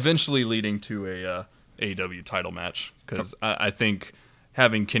 Eventually leading to a AEW title match, because I think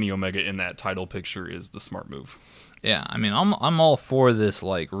having Kenny Omega in that title picture is the smart move. Yeah, I mean, I'm all for this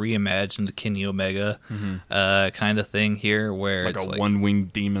reimagined Kenny Omega kind of thing here, where like it's a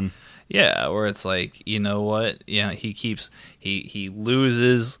one-winged demon. Yeah, where it's like, you know what? Yeah, he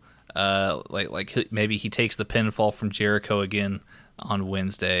loses. Maybe he takes the pinfall from Jericho again on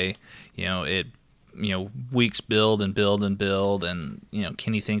Wednesday. Weeks build and build and build, and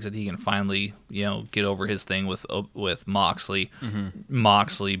Kenny thinks that he can finally get over his thing with Moxley.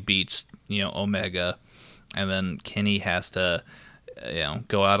 Moxley beats Omega. And then Kenny has to,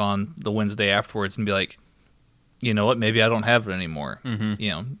 go out on the Wednesday afterwards and be like, you know what? Maybe I don't have it anymore.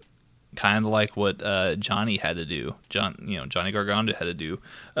 kind of like what Johnny had to do. Johnny Gargano had to do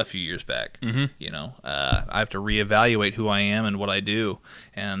a few years back. Mm-hmm. I have to reevaluate who I am and what I do,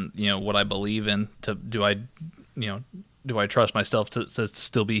 and what I believe in. Do I trust myself to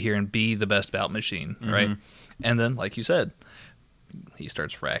still be here and be the best bout machine, right? And then, like you said, he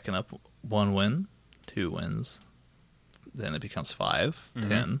starts racking up 1 win, 2 wins, then it becomes 5,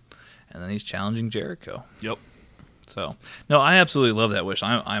 10, and then he's challenging Jericho. Yep. So, no, I absolutely love that wish.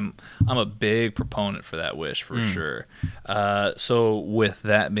 I'm a big proponent for that wish for sure. So, with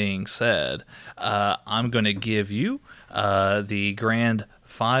that being said, I'm going to give you the grand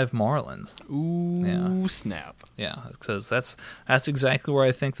 5 Marlins. Ooh, snap! Yeah, because that's exactly where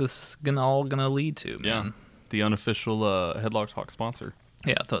I think this is all gonna lead to. Man. Yeah, the unofficial Headlock Talk sponsor.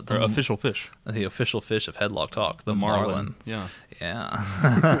 Yeah, the official fish. The official fish of Headlock Talk, the Marlin. Yeah.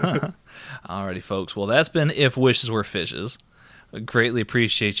 Alrighty, folks. Well, that's been If Wishes Were Fishes. I greatly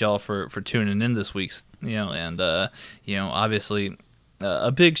appreciate y'all for tuning in this week's, and obviously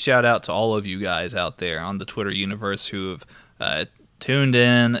a big shout out to all of you guys out there on the Twitter universe who have tuned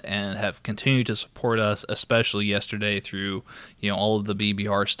in and have continued to support us, especially yesterday through all of the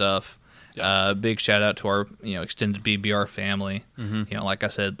BBR stuff. Yeah. Big shout out to our extended BBR family. Like I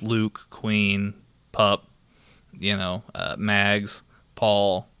said, Luke, Queen, Pup, Mags,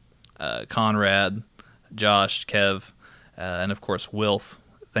 Paul, Conrad, Josh, Kev, and of course Wilf.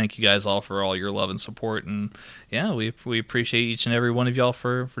 Thank you guys all for all your love and support, and we appreciate each and every one of y'all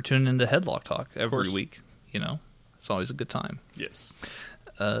for tuning into Headlock Talk every week. It's always a good time. Yes.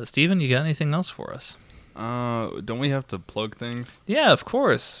 Steven, you got anything else for us? Don't we have to plug things? Yeah, of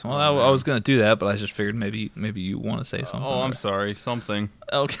course. Well, I was going to do that, but I just figured maybe you want to say something. I'm sorry. Something.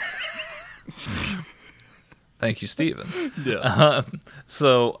 Okay. Thank you, Steven. Yeah.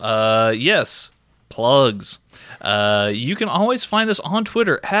 Yes, plugs. You can always find us on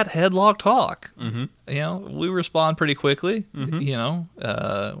Twitter at Headlock Talk. We respond pretty quickly.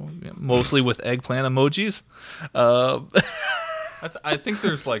 Mostly with eggplant emojis. I think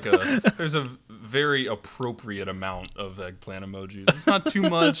there's a very appropriate amount of eggplant emojis. It's not too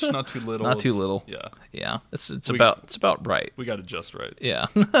much, not too little. Not too little. Yeah. It's about right. We got it just right. Yeah.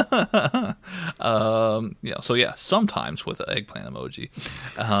 So sometimes with an eggplant emoji.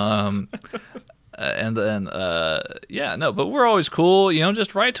 And then, but we're always cool.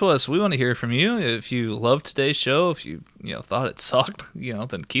 Just write to us. We want to hear from you. If you loved today's show, if you thought it sucked,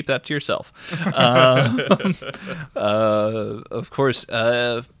 then keep that to yourself. Of course,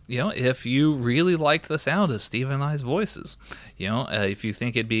 if you really liked the sound of Steve and I's voices, if you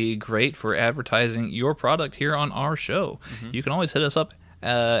think it'd be great for advertising your product here on our show, you can always hit us up.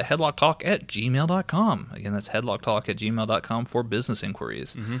 headlocktalk@gmail.com. Again, that's headlocktalk@gmail.com for business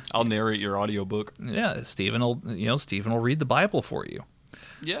inquiries. I'll narrate your audiobook. Yeah, Steven will read the Bible for you.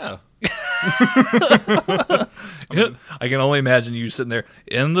 Yeah. I can only imagine you sitting there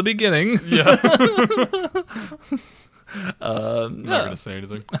in the beginning. Yeah. I'm not going to say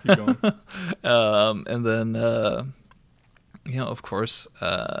anything. Keep going. And then of course,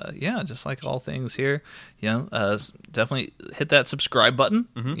 just like all things here, definitely hit that subscribe button.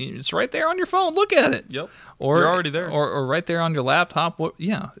 It's right there on your phone. Look at it. Yep. Or you're already there. Or right there on your laptop.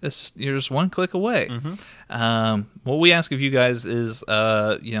 You're just one click away. What we ask of you guys is,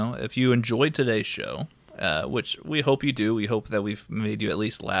 if you enjoyed today's show, which we hope you do. We hope that we've made you at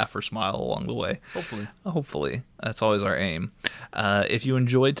least laugh or smile along the way. Hopefully. That's always our aim. If you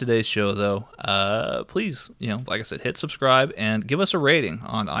enjoyed today's show, though, please, like I said, hit subscribe and give us a rating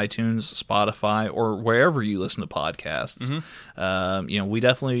on iTunes, Spotify, or wherever you listen to podcasts. We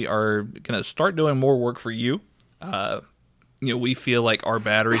definitely are going to start doing more work for you. We feel like our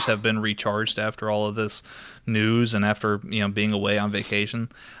batteries have been recharged after all of this news and after being away on vacation.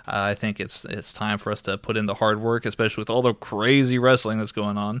 I think it's time for us to put in the hard work, especially with all the crazy wrestling that's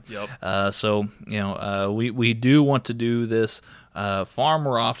going on. Yep. We do want to do this far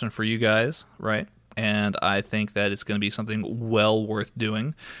more often for you guys, right? And I think that it's going to be something well worth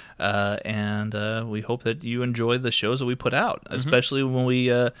doing. And we hope that you enjoy the shows that we put out, especially when we,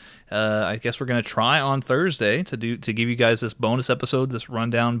 I guess we're going to try on Thursday to give you guys this bonus episode, this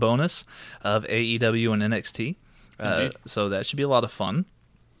rundown bonus of AEW and NXT. So that should be a lot of fun.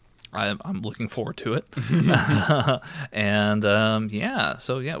 I'm looking forward to it. And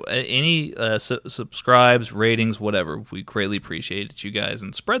any subscribes, ratings, whatever, we greatly appreciate it, you guys,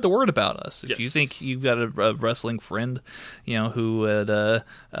 and spread the word about us. If you think you've got a wrestling friend, who would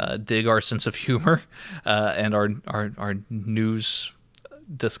dig our sense of humor and our news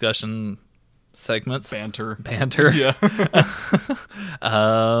discussion segments, banter, yeah.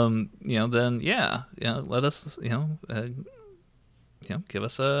 Then let us give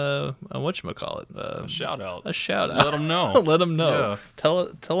us a whatchamacallit, A shout out. a shout out. Let them know. Let them know. Yeah.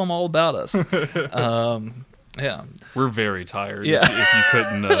 Tell them all about us. Yeah, We're very tired. Yeah. If you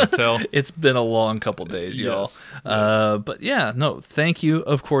couldn't tell. it's been a long couple days, y'all. Yes, But yeah, no, thank you,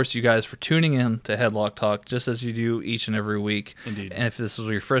 of course, you guys, for tuning in to Headlock Talk, just as you do each and every week. Indeed. And if this was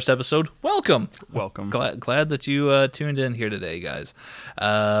your first episode, welcome. Welcome. Glad that you tuned in here today, guys.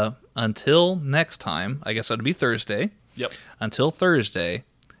 Until next time, I guess that'll be Thursday. Yep. Until Thursday,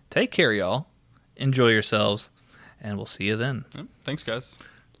 take care, y'all. Enjoy yourselves, and we'll see you then. Yep. Thanks, guys.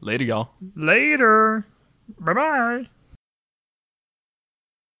 Later, y'all. Later. Bye-bye.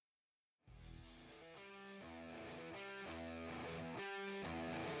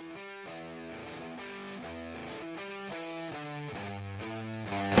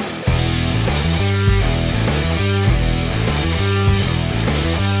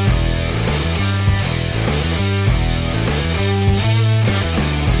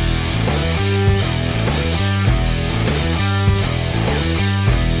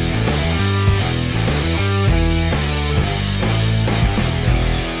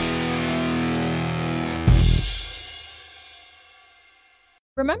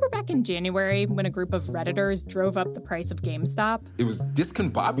 Remember back in January when a group of Redditors drove up the price of GameStop? It was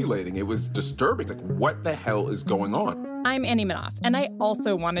discombobulating. It was disturbing. Like, what the hell is going on? I'm Annie Minoff, and I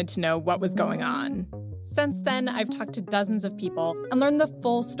also wanted to know what was going on. Since then, I've talked to dozens of people and learned the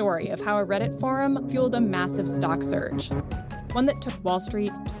full story of how a Reddit forum fueled a massive stock surge. One that took Wall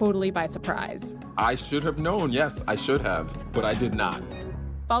Street totally by surprise. I should have known. Yes, I should have. But I did not.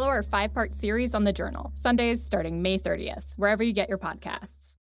 Follow our 5-part series on The Journal, Sundays starting May 30th, wherever you get your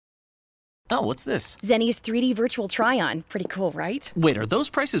podcasts. Oh, what's this? Zenny's 3D virtual try-on. Pretty cool, right? Wait, are those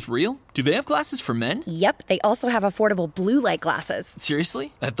prices real? Do they have glasses for men? Yep, they also have affordable blue light glasses.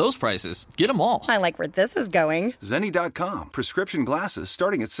 Seriously? At those prices, get them all. I like where this is going. Zenny.com. Prescription glasses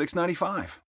starting at $6.95.